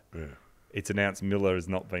selector. Yeah. It's announced Miller has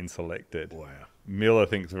not been selected. Wow. Miller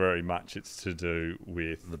thinks very much it's to do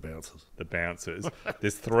with the bouncers.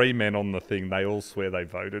 There's 3 men on the thing. They all swear they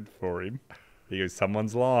voted for him. He goes,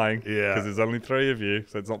 someone's lying because there's only 3 of you,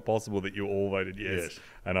 so it's not possible that you all voted yes.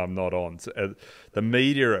 And I'm not on. So, the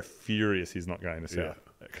media are furious he's not going to South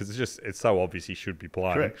because it's so obvious he should be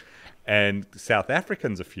playing. Correct. And South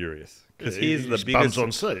Africans are furious because he's the biggest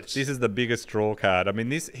on seats. This is the biggest draw card. I mean,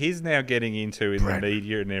 he's now getting into in the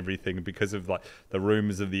media and everything because of like the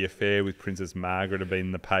rumours of the affair with Princess Margaret have been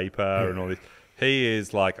in the paper and all this. He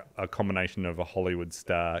is like a combination of a Hollywood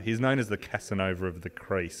star. He's known as the Casanova of the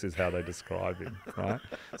crease, is how they describe him, right?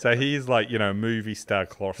 So he's like, you know, movie star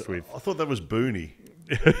cloth with... I thought that was Booney.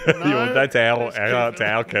 No, that's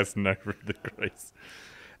our Casanova of the crease.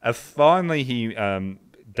 Finally, he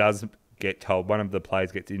does get told, one of the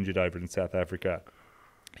players gets injured over in South Africa.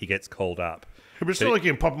 He gets called up. But it's not like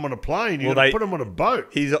you can pop him on a plane. You got to put him on a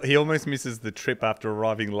boat. He almost misses the trip after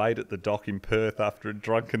arriving late at the dock in Perth after a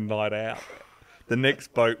drunken night out. The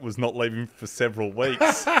next boat was not leaving for several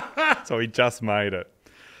weeks, so he just made it.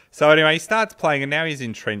 So anyway, he starts playing, and now he's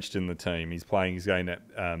entrenched in the team. He's going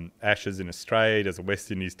to Ashes in Australia, does a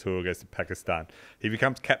West Indies tour, goes to Pakistan. He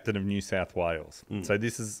becomes captain of New South Wales. So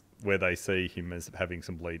this is where they see him as having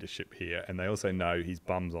some leadership here, and they also know his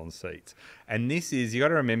bums on seats. And this is, you got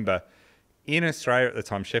to remember, in Australia at the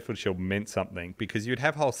time, Sheffield Shield meant something because you'd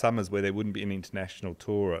have whole summers where there wouldn't be an international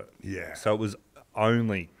tour. Yeah. So it was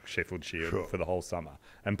only Sheffield Shield for the whole summer,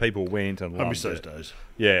 and people went and loved it. I miss those days.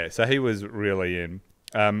 Yeah, so he was really in.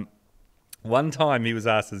 One time he was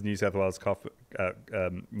asked as New South Wales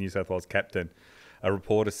captain. A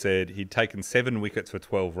reporter said he'd taken 7 wickets for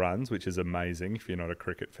 12 runs, which is amazing if you're not a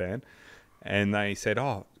cricket fan. And they said,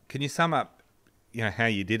 "Oh, can you sum up, you know, how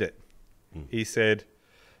you did it?" He said,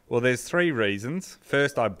 "Well, there's 3 reasons.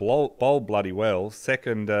 First, I bowled bloody well.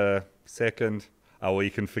 Second, oh, well,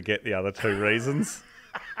 you can forget the other 2 reasons."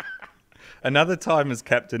 Another time as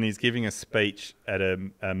captain, he's giving a speech at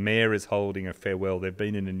a mayor is holding a farewell. They've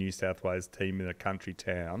been in a New South Wales team in a country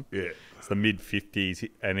town. Yeah. It's the mid-50s,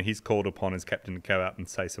 and he's called upon as captain to go out and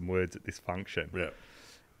say some words at this function. Yeah.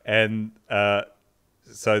 And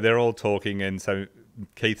so they're all talking, and so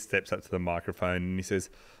Keith steps up to the microphone and he says,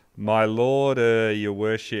 "My lord, your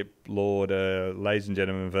worship, lord, ladies and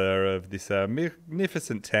gentlemen of this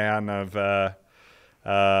magnificent town of...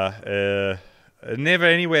 never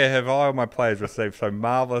anywhere have I or my players received so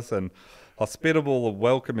marvellous and hospitable a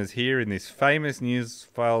welcome as here in this famous New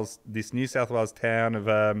South Wales town of...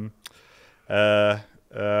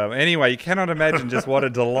 anyway, you cannot imagine just what a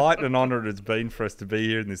delight and honour it has been for us to be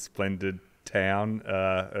here in this splendid town,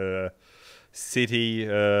 city.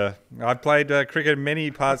 I've played cricket in many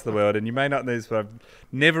parts of the world, and you may not know this, but I've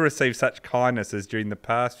never received such kindness as during the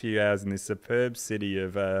past few hours in this superb city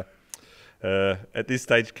of... at this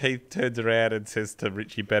stage, Keith turns around and says to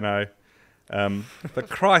Richie Benno, "For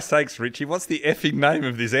Christ's sakes, Richie, what's the effing name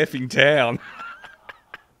of this effing town?"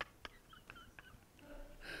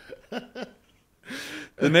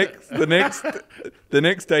 The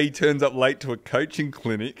next day, he turns up late to a coaching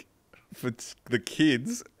clinic for the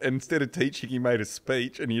kids. And instead of teaching, he made a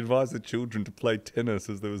speech, and he advised the children to play tennis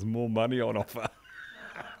as there was more money on offer.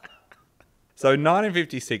 So in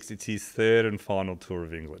 1956, it's his third and final tour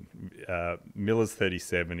of England. Miller's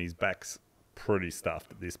 37. His back's pretty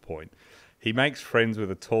stuffed at this point. He makes friends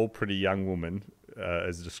with a tall, pretty young woman,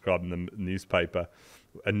 as described in the newspaper,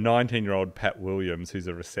 a 19-year-old Pat Williams, who's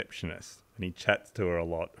a receptionist. And he chats to her a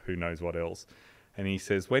lot, who knows what else. And he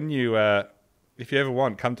says, if you ever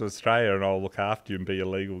want, come to Australia and I'll look after you and be your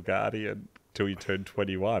legal guardian till you turn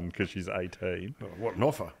 21, because she's 18. Oh, what an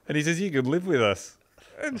offer. And he says, you could live with us.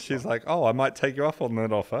 And she's like, oh, I might take you up on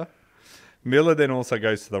that offer. Miller then also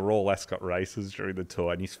goes to the Royal Ascot races during the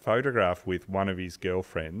tour, and he's photographed with one of his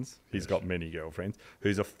girlfriends. He's got many girlfriends,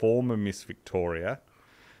 who's a former Miss Victoria,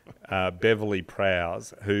 Beverly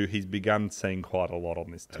Prowse, who he's begun seeing quite a lot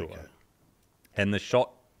on this tour. Okay. And the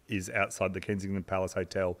shot is outside the Kensington Palace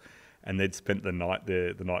Hotel, and they'd spent the night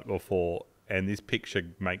there the night before, and this picture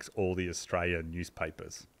makes all the Australian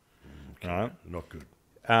newspapers. Okay. Right? Not good.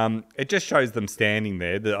 It just shows them standing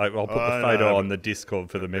there. I'll put the photo on the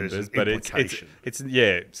Discord for the members, but it's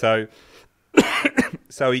yeah. So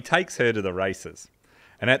so he takes her to the races,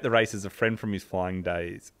 and at the races, a friend from his flying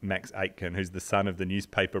days, Max Aitken, who's the son of the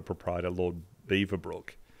newspaper proprietor Lord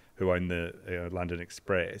Beaverbrook, who owned the London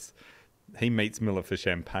Express. He meets Miller for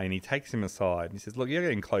champagne. He takes him aside and he says, "Look, you're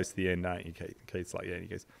getting close to the end, aren't you, Keith?" Keith's like, "Yeah." And he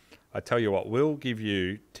goes, "I tell you what, we'll give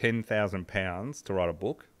you £10,000 to write a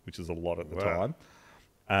book," which is a lot at the time.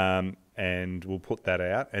 And we'll put that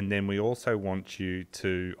out. And then we also want you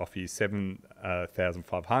to offer you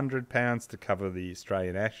 £7,500 to cover the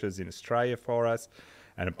Australian Ashes in Australia for us,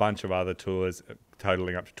 and a bunch of other tours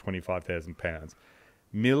totaling up to £25,000.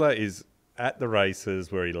 Miller is at the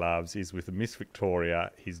races where he loves. He's with Miss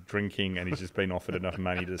Victoria. He's drinking, and he's just been offered enough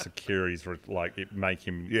money to secure his make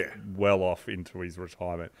him well off into his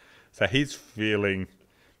retirement. So he's feeling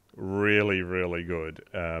really, really good.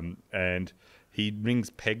 And he rings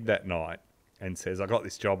Peg that night and says, "I got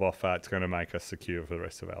this job offer. It's going to make us secure for the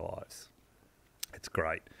rest of our lives." It's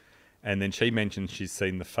great. And then she mentions she's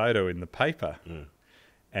seen the photo in the paper. Mm.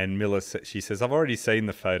 And she says, "I've already seen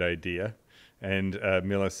the photo, dear." And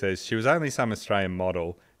Miller says, "She was only some Australian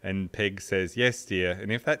model." And Peg says, "Yes, dear. And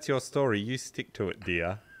if that's your story, you stick to it,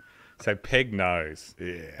 dear." So Peg knows.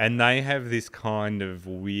 Yeah. And they have this kind of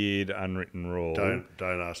weird unwritten rule. Don't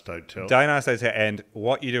ask, don't tell. Don't ask, don't tell. And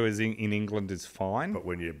what you do is in England is fine. But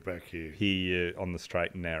when you're back here. Here on the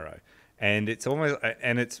straight and narrow. And it's almost,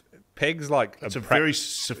 and it's, Peg's like... It's a very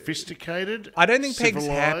sophisticated, I don't think Peg's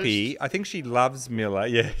happy. I think she loves Miller.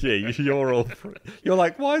 Yeah, you're all... You're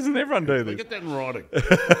like, why doesn't everyone do this? Get that in writing.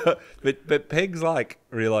 But Peg's like,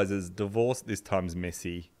 realises divorce this time's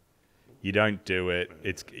messy. You don't do it.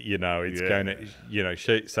 It's going to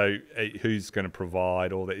who's going to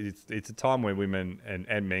provide all that? It's a time where women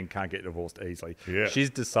and men can't get divorced easily. Yeah.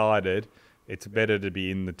 She's decided it's better to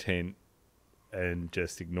be in the tent and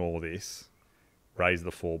just ignore this, raise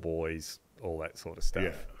the 4 boys, all that sort of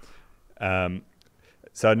stuff. Yeah.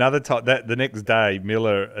 So another time the next day,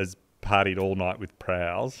 Miller has partied all night with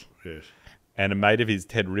Prowse. Yes. And a mate of his,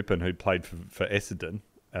 Ted Rippon, who played for Essendon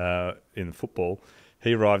in football.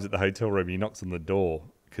 He arrives at the hotel room, he knocks on the door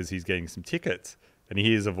because he's getting some tickets, and he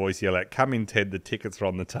hears a voice yell out, "Come in, Ted, the tickets are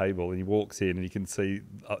on the table." And he walks in and you can see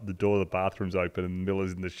the door of the bathroom's open and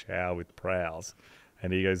Miller's in the shower with Prowse.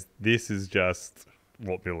 And he goes, "This is just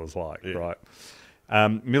what Miller's like," right?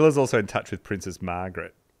 Miller's also in touch with Princess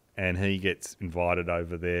Margaret, and he gets invited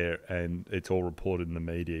over there, and it's all reported in the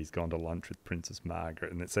media. He's gone to lunch with Princess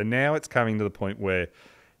Margaret. And so now it's coming to the point where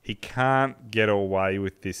he can't get away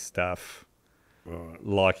with this stuff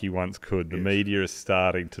like he once could. The media is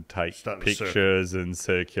starting to take pictures and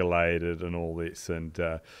circulate it and all this. And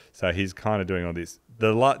so he's kind of doing all this.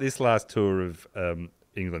 This last tour of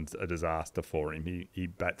England's a disaster for him. He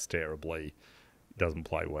bats terribly, doesn't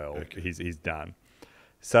play well. Okay. He's done.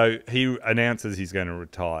 So he announces he's going to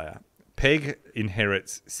retire. Peg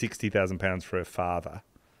inherits £60,000 for her father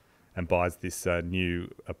and buys this new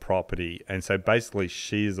property. And so basically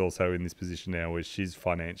she is also in this position now where she's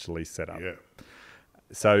financially set up. Yeah.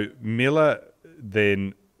 So Miller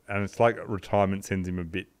then, and it's like retirement sends him a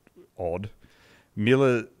bit odd,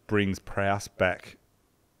 Miller brings Prowse back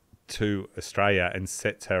to Australia and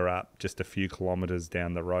sets her up just a few kilometres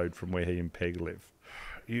down the road from where he and Peg live.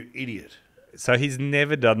 You idiot. So he's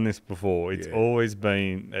never done this before. It's always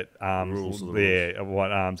been at arms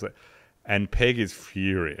arms. And Peg is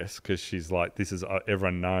furious because she's like, "This is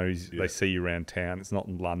everyone knows. They see you around town. It's not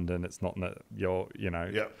in London. It's not in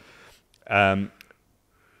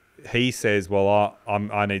He says, "Well,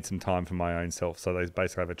 I need some time for my own self." So they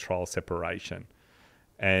basically have a trial separation.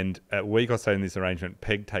 And a week or so in this arrangement,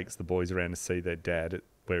 Peg takes the boys around to see their dad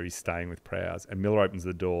where he's staying with Prowse. And Miller opens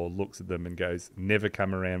the door, looks at them and goes, "Never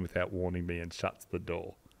come around without warning me," and shuts the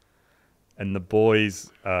door. And the boys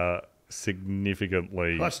are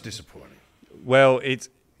significantly... That's disappointing. Well,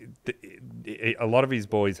 a lot of his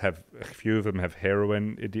boys have... A few of them have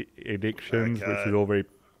heroin addictions, which is all very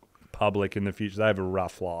public in the future. They have a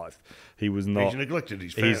rough life. He was not... He's neglected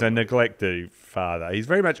his family. He's a neglected father. He's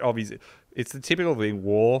very much of his... It's the typical thing.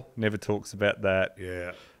 War, never talks about that.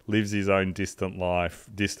 Yeah. Lives his own distant life,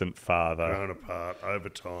 distant father. Grown apart over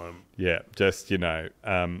time. Yeah, just,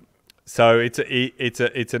 so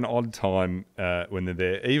it's an odd time when they're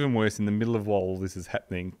there. Even worse, in the middle of while all this is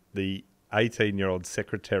happening, the 18-year-old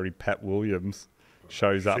secretary, Pat Williams,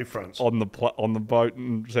 shows up on the boat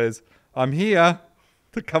and says, "I'm here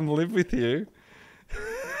to come live with you."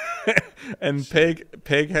 And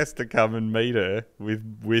Peg has to come and meet her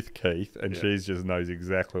with Keith, and she just knows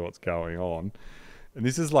exactly what's going on. And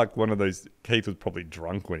this is like one of those... Keith was probably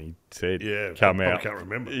drunk when he said, "Come out." I can't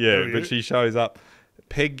remember. Yeah, but she shows up.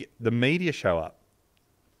 The media show up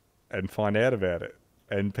and find out about it.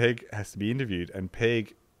 And Peg has to be interviewed. And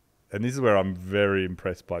this is where I'm very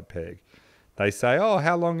impressed by Peg. They say, "Oh,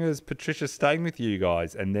 how long is Patricia staying with you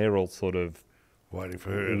guys?" And they're all sort of... Waiting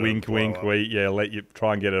for her to wink, let you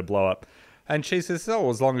try and get her to blow up. And she says, "Oh,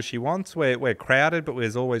 as long as she wants. We're crowded, but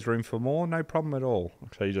there's always room for more. No problem at all."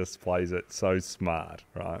 She just plays it so smart,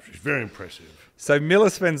 right? She's very impressive. So Miller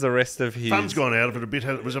spends the rest of his... Fun's gone out of it a bit.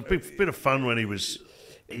 It was a bit of fun when he was...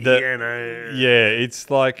 it's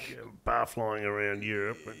like... bar flying around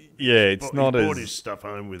Europe. He brought his stuff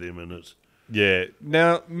home with him and it's... Yeah.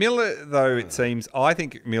 Now, Miller, though, it seems... I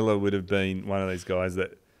think Miller would have been one of these guys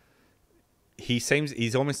that...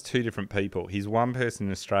 He's almost two different people. He's one person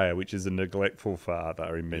in Australia, which is a neglectful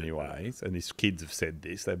father in many ways, and his kids have said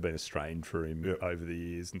this. They've been estranged for him over the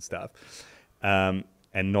years and stuff, and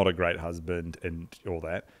not a great husband and all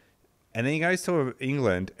that. And then he goes to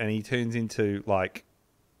England and he turns into like...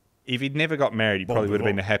 If he'd never got married, he probably would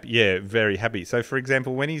have been very happy. So, for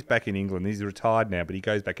example, when he's back in England, he's retired now, but he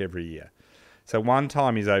goes back every year. So one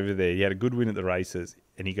time he's over there, he had a good win at the races,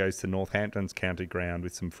 and he goes to Northampton's county ground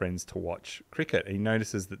with some friends to watch cricket. And he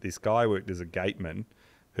notices that this guy worked as a gateman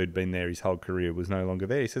who'd been there his whole career was no longer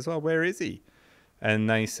there. He says, "Oh, where is he?" And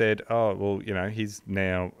they said, "Oh, well, he's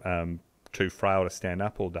now too frail to stand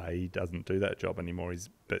up all day. He doesn't do that job anymore.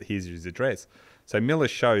 But here's his address." So Miller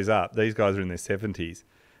shows up. These guys are in their 70s.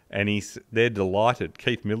 And they're delighted.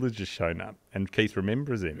 Keith Miller's just shown up, and Keith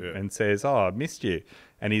remembers him and says, "Oh, I missed you."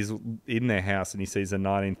 And he's in their house, and he sees a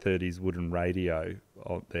 1930s wooden radio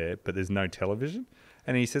out there, but there's no television.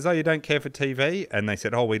 And he says, "Oh, you don't care for TV?" And they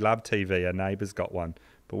said, "Oh, we love TV. Our neighbour's got one,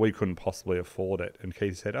 but we couldn't possibly afford it." And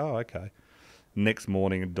Keith said, "Oh, okay." Next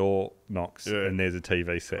morning, a door knocks, and there's a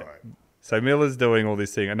TV set. Right. So Miller's doing all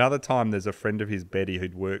this thing. Another time, there's a friend of his, Betty,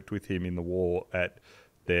 who'd worked with him in the war at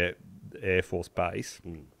their Air Force base.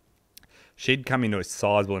 She'd come into a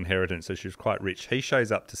sizable inheritance, so she was quite rich. He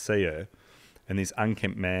shows up to see her, and this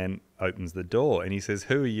unkempt man opens the door, and he says,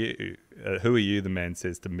 "Who are you?" "Who are you?" the man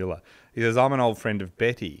says to Miller. He says, "I'm an old friend of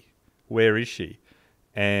Betty. Where is she?"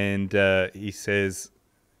 And he says,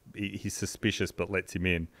 he's suspicious, but lets him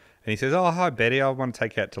in. And he says, "Oh, hi, Betty. I want to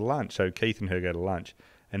take you out to lunch." So Keith and her go to lunch.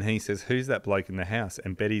 And he says, "Who's that bloke in the house?"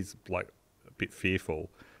 And Betty's like a bit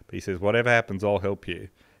fearful. But he says, "Whatever happens, I'll help you."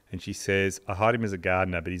 And she says, "I hired him as a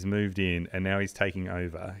gardener, but he's moved in and now he's taking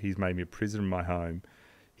over. He's made me a prisoner in my home.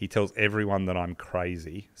 He tells everyone that I'm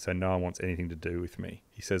crazy, so no one wants anything to do with me.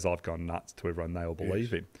 He says I've gone nuts to everyone. They all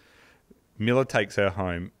believe him." Miller takes her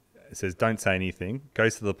home, says, "Don't say anything."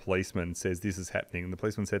 Goes to the policeman, says, "This is happening." And the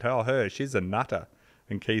policeman said, "Oh, her, she's a nutter."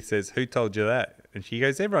 And Keith says, "Who told you that?" And she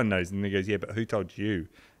goes, "Everyone knows." And he goes, "Yeah, but who told you?"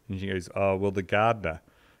 And she goes, "Oh, well, the gardener."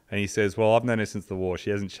 And he says, "Well, I've known her since the war. She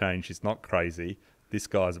hasn't changed. She's not crazy. This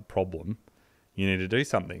guy's a problem. You need to do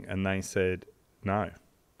something." And they said, "No."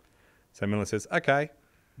 So Miller says, "Okay."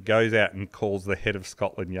 Goes out and calls the head of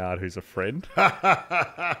Scotland Yard, who's a friend.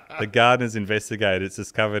 The gardener's investigated. It's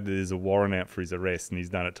discovered there's a warrant out for his arrest, and he's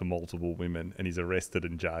done it to multiple women, and he's arrested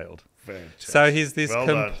and jailed. Fantastic. So he's this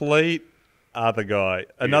complete other guy.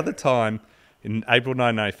 Another time, in April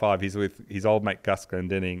 1985, he's with his old mate Gus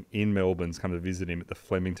Glendenning in Melbourne's come to visit him at the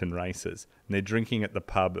Flemington races. And they're drinking at the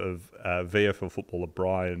pub of VFL footballer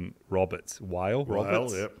Brian Roberts.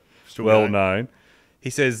 Roberts? Yep. Well known.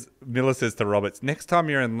 Miller says to Roberts, "Next time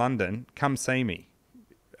you're in London, come see me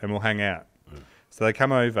and we'll hang out." So they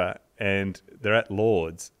come over and they're at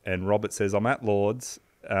Lord's, and Roberts says, "I'm at Lord's."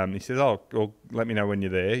 He says, "Oh, well, let me know when you're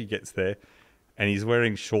there." He gets there. And he's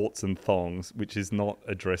wearing shorts and thongs, which is not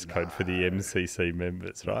a dress code for the MCC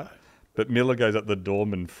members, right? But Miller goes up to the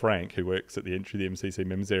doorman, Frank, who works at the entry of the MCC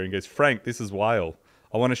members area, and goes, "Frank, this is Whale.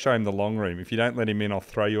 I want to show him the long room. If you don't let him in, I'll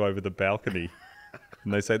throw you over the balcony.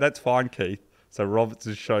 And they say, that's fine, Keith. So Roberts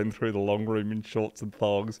is shown through the long room in shorts and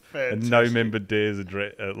thongs. Fantastic. And no member dares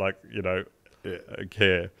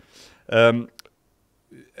care.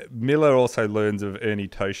 Miller also learns of Ernie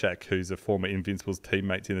Toshak, who's a former Invincibles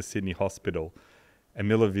teammate in a Sydney hospital. And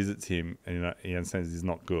Miller visits him, and he understands he's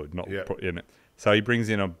not good. So he brings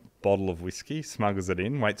in a bottle of whiskey, smuggles it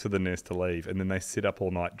in, waits for the nurse to leave, and then they sit up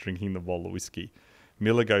all night drinking the bottle of whiskey.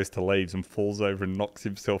 Miller goes to leave and falls over and knocks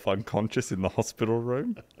himself unconscious in the hospital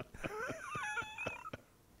room.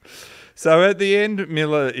 So at the end,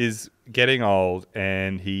 Miller is getting old,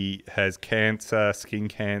 and he has cancer, skin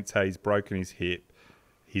cancer. He's broken his hip.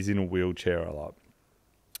 He's in a wheelchair a lot,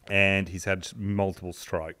 and he's had multiple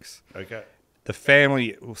strokes. Okay. The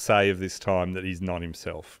family will say of this time that he's not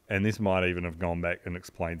himself, and this might even have gone back and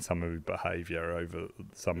explained some of his behaviour over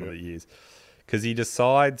some of the years. Because he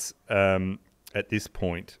decides at this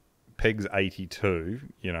point, Peg's 82,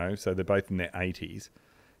 so they're both in their 80s.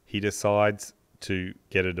 He decides to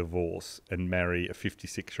get a divorce and marry a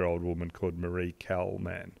 56-year-old woman called Marie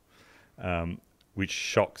Kalman, which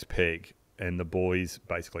shocks Peg. And the boys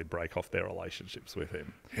basically break off their relationships with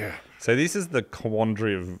him. Yeah. So this is the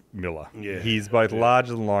quandary of Miller. Yeah. He's both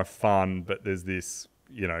larger than life fun, but there's this,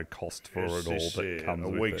 cost for it all that comes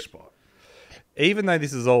with it. A weak spot. Even though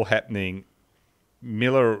this is all happening,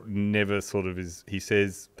 Miller never sort of is.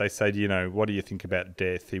 They say, what do you think about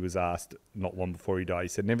death? He was asked not long before he died. He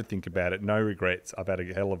said, never think about it. No regrets. I've had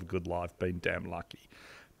a hell of a good life. Been damn lucky.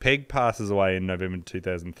 Peg passes away in November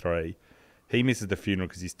 2003. He misses the funeral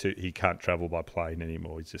because he can't travel by plane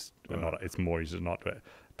anymore. He's just he's just not.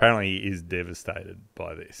 Apparently, he is devastated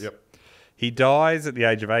by this. Yep. He dies at the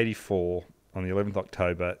age of 84 on the 11th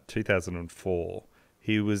October 2004.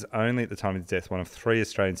 He was only at the time of his death one of 3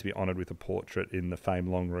 Australians to be honoured with a portrait in the famed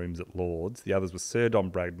long rooms at Lord's. The others were Sir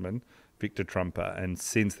Don Bradman, Victor Trumper, and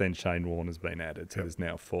since then Shane Warne has been added. So there's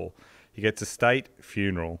now 4. He gets a state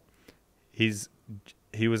funeral. He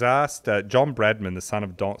was asked. John Bradman, the son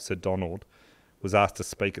of Sir Donald, was asked to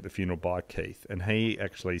speak at the funeral by Keith, and he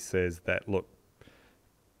actually says that, look,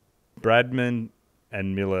 Bradman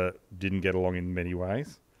and Miller didn't get along in many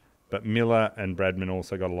ways, but Miller and Bradman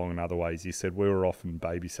also got along in other ways. He said we were often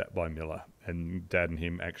babysat by Miller, and Dad and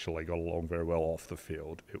him actually got along very well off the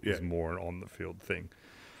field. It was more an on-the-field thing.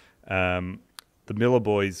 The Miller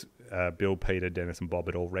boys, Bill, Peter, Dennis and Bob,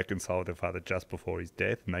 had all reconciled with their father just before his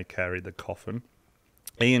death, and they carried the coffin.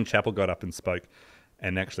 Ian Chappell got up and spoke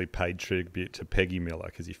and actually paid tribute to Peggy Miller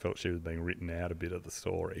because he felt she was being written out a bit of the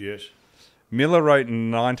story. Yes. Miller wrote in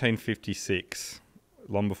 1956,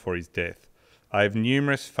 long before his death, I have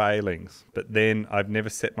numerous failings, but then I've never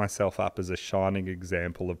set myself up as a shining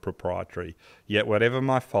example of propriety. Yet whatever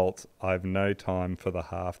my faults, I've no time for the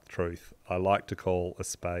half-truth. I like to call a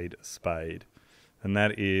spade a spade. And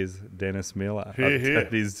that is Dennis Miller.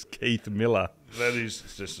 That is Keith Miller. That is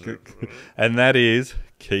just... And that is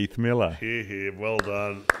Keith Miller. Here. Well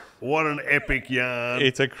done. What an epic yarn.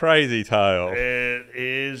 It's a crazy tale. It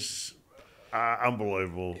is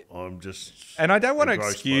unbelievable. I'm just... And I don't want to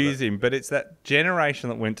excuse him, but it's that generation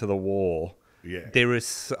that went to the war. Yeah.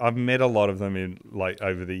 I've met a lot of them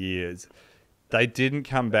over the years. They didn't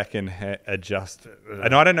come back and adjust.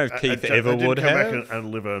 And I don't know if Keith ever would have. They didn't come back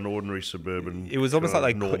and live an ordinary suburban It was almost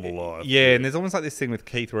like normal life. Yeah, and there's almost like this thing with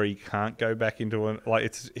Keith where he can't go back into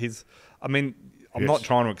it's his... I mean, I'm not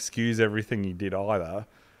trying to excuse everything he did either,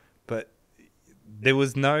 but there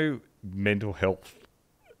was no mental health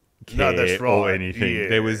care or anything. Yeah.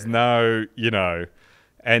 There was no,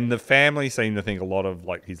 and the family seemed to think a lot of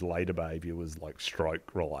his later behaviour was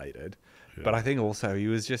stroke related. Yeah. But I think also he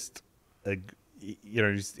was just he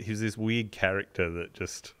was this weird character that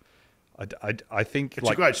just, I think... It's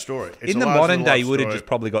a great story. In the modern day, he would have just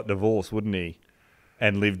probably got divorced, wouldn't he?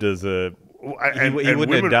 And lived as a... And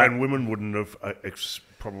women wouldn't have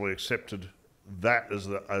probably accepted that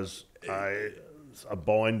as a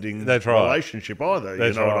binding relationship either.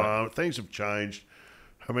 That's right. Things have changed.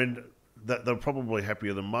 I mean, they're probably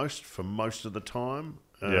happier than most for most of the time.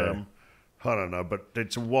 I don't know, but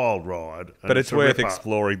it's a wild ride. But it's worth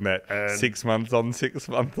exploring that 6 months on, 6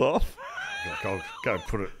 months off. I'll go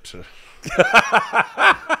put it to...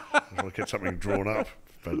 I'll get something drawn up.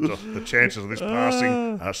 But the chances of this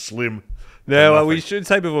passing are slim. Now, we should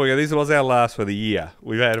say before we go, this was our last for the year.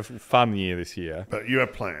 We've had a fun year this year. But you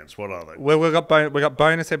have plans. What are they? Well, we've got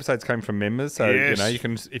bonus episodes coming from members. So, you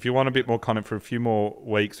can, if you want a bit more content for a few more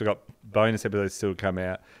weeks, we've got bonus episodes still come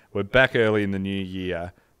out. We're back early in the new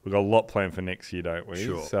year. We've got a lot planned for next year, don't we?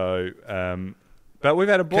 Sure. So, But we've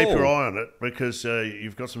had a ball. Keep your eye on it because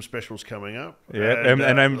you've got some specials coming up.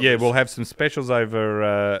 Yeah, we'll have some specials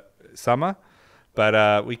over summer.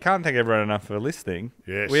 But we can't thank everyone enough for listening.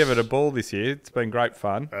 Yes. We have had a ball this year. It's been great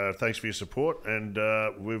fun. Thanks for your support, and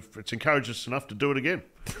it's encouraged us enough to do it again.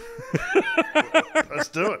 Let's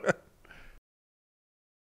do it.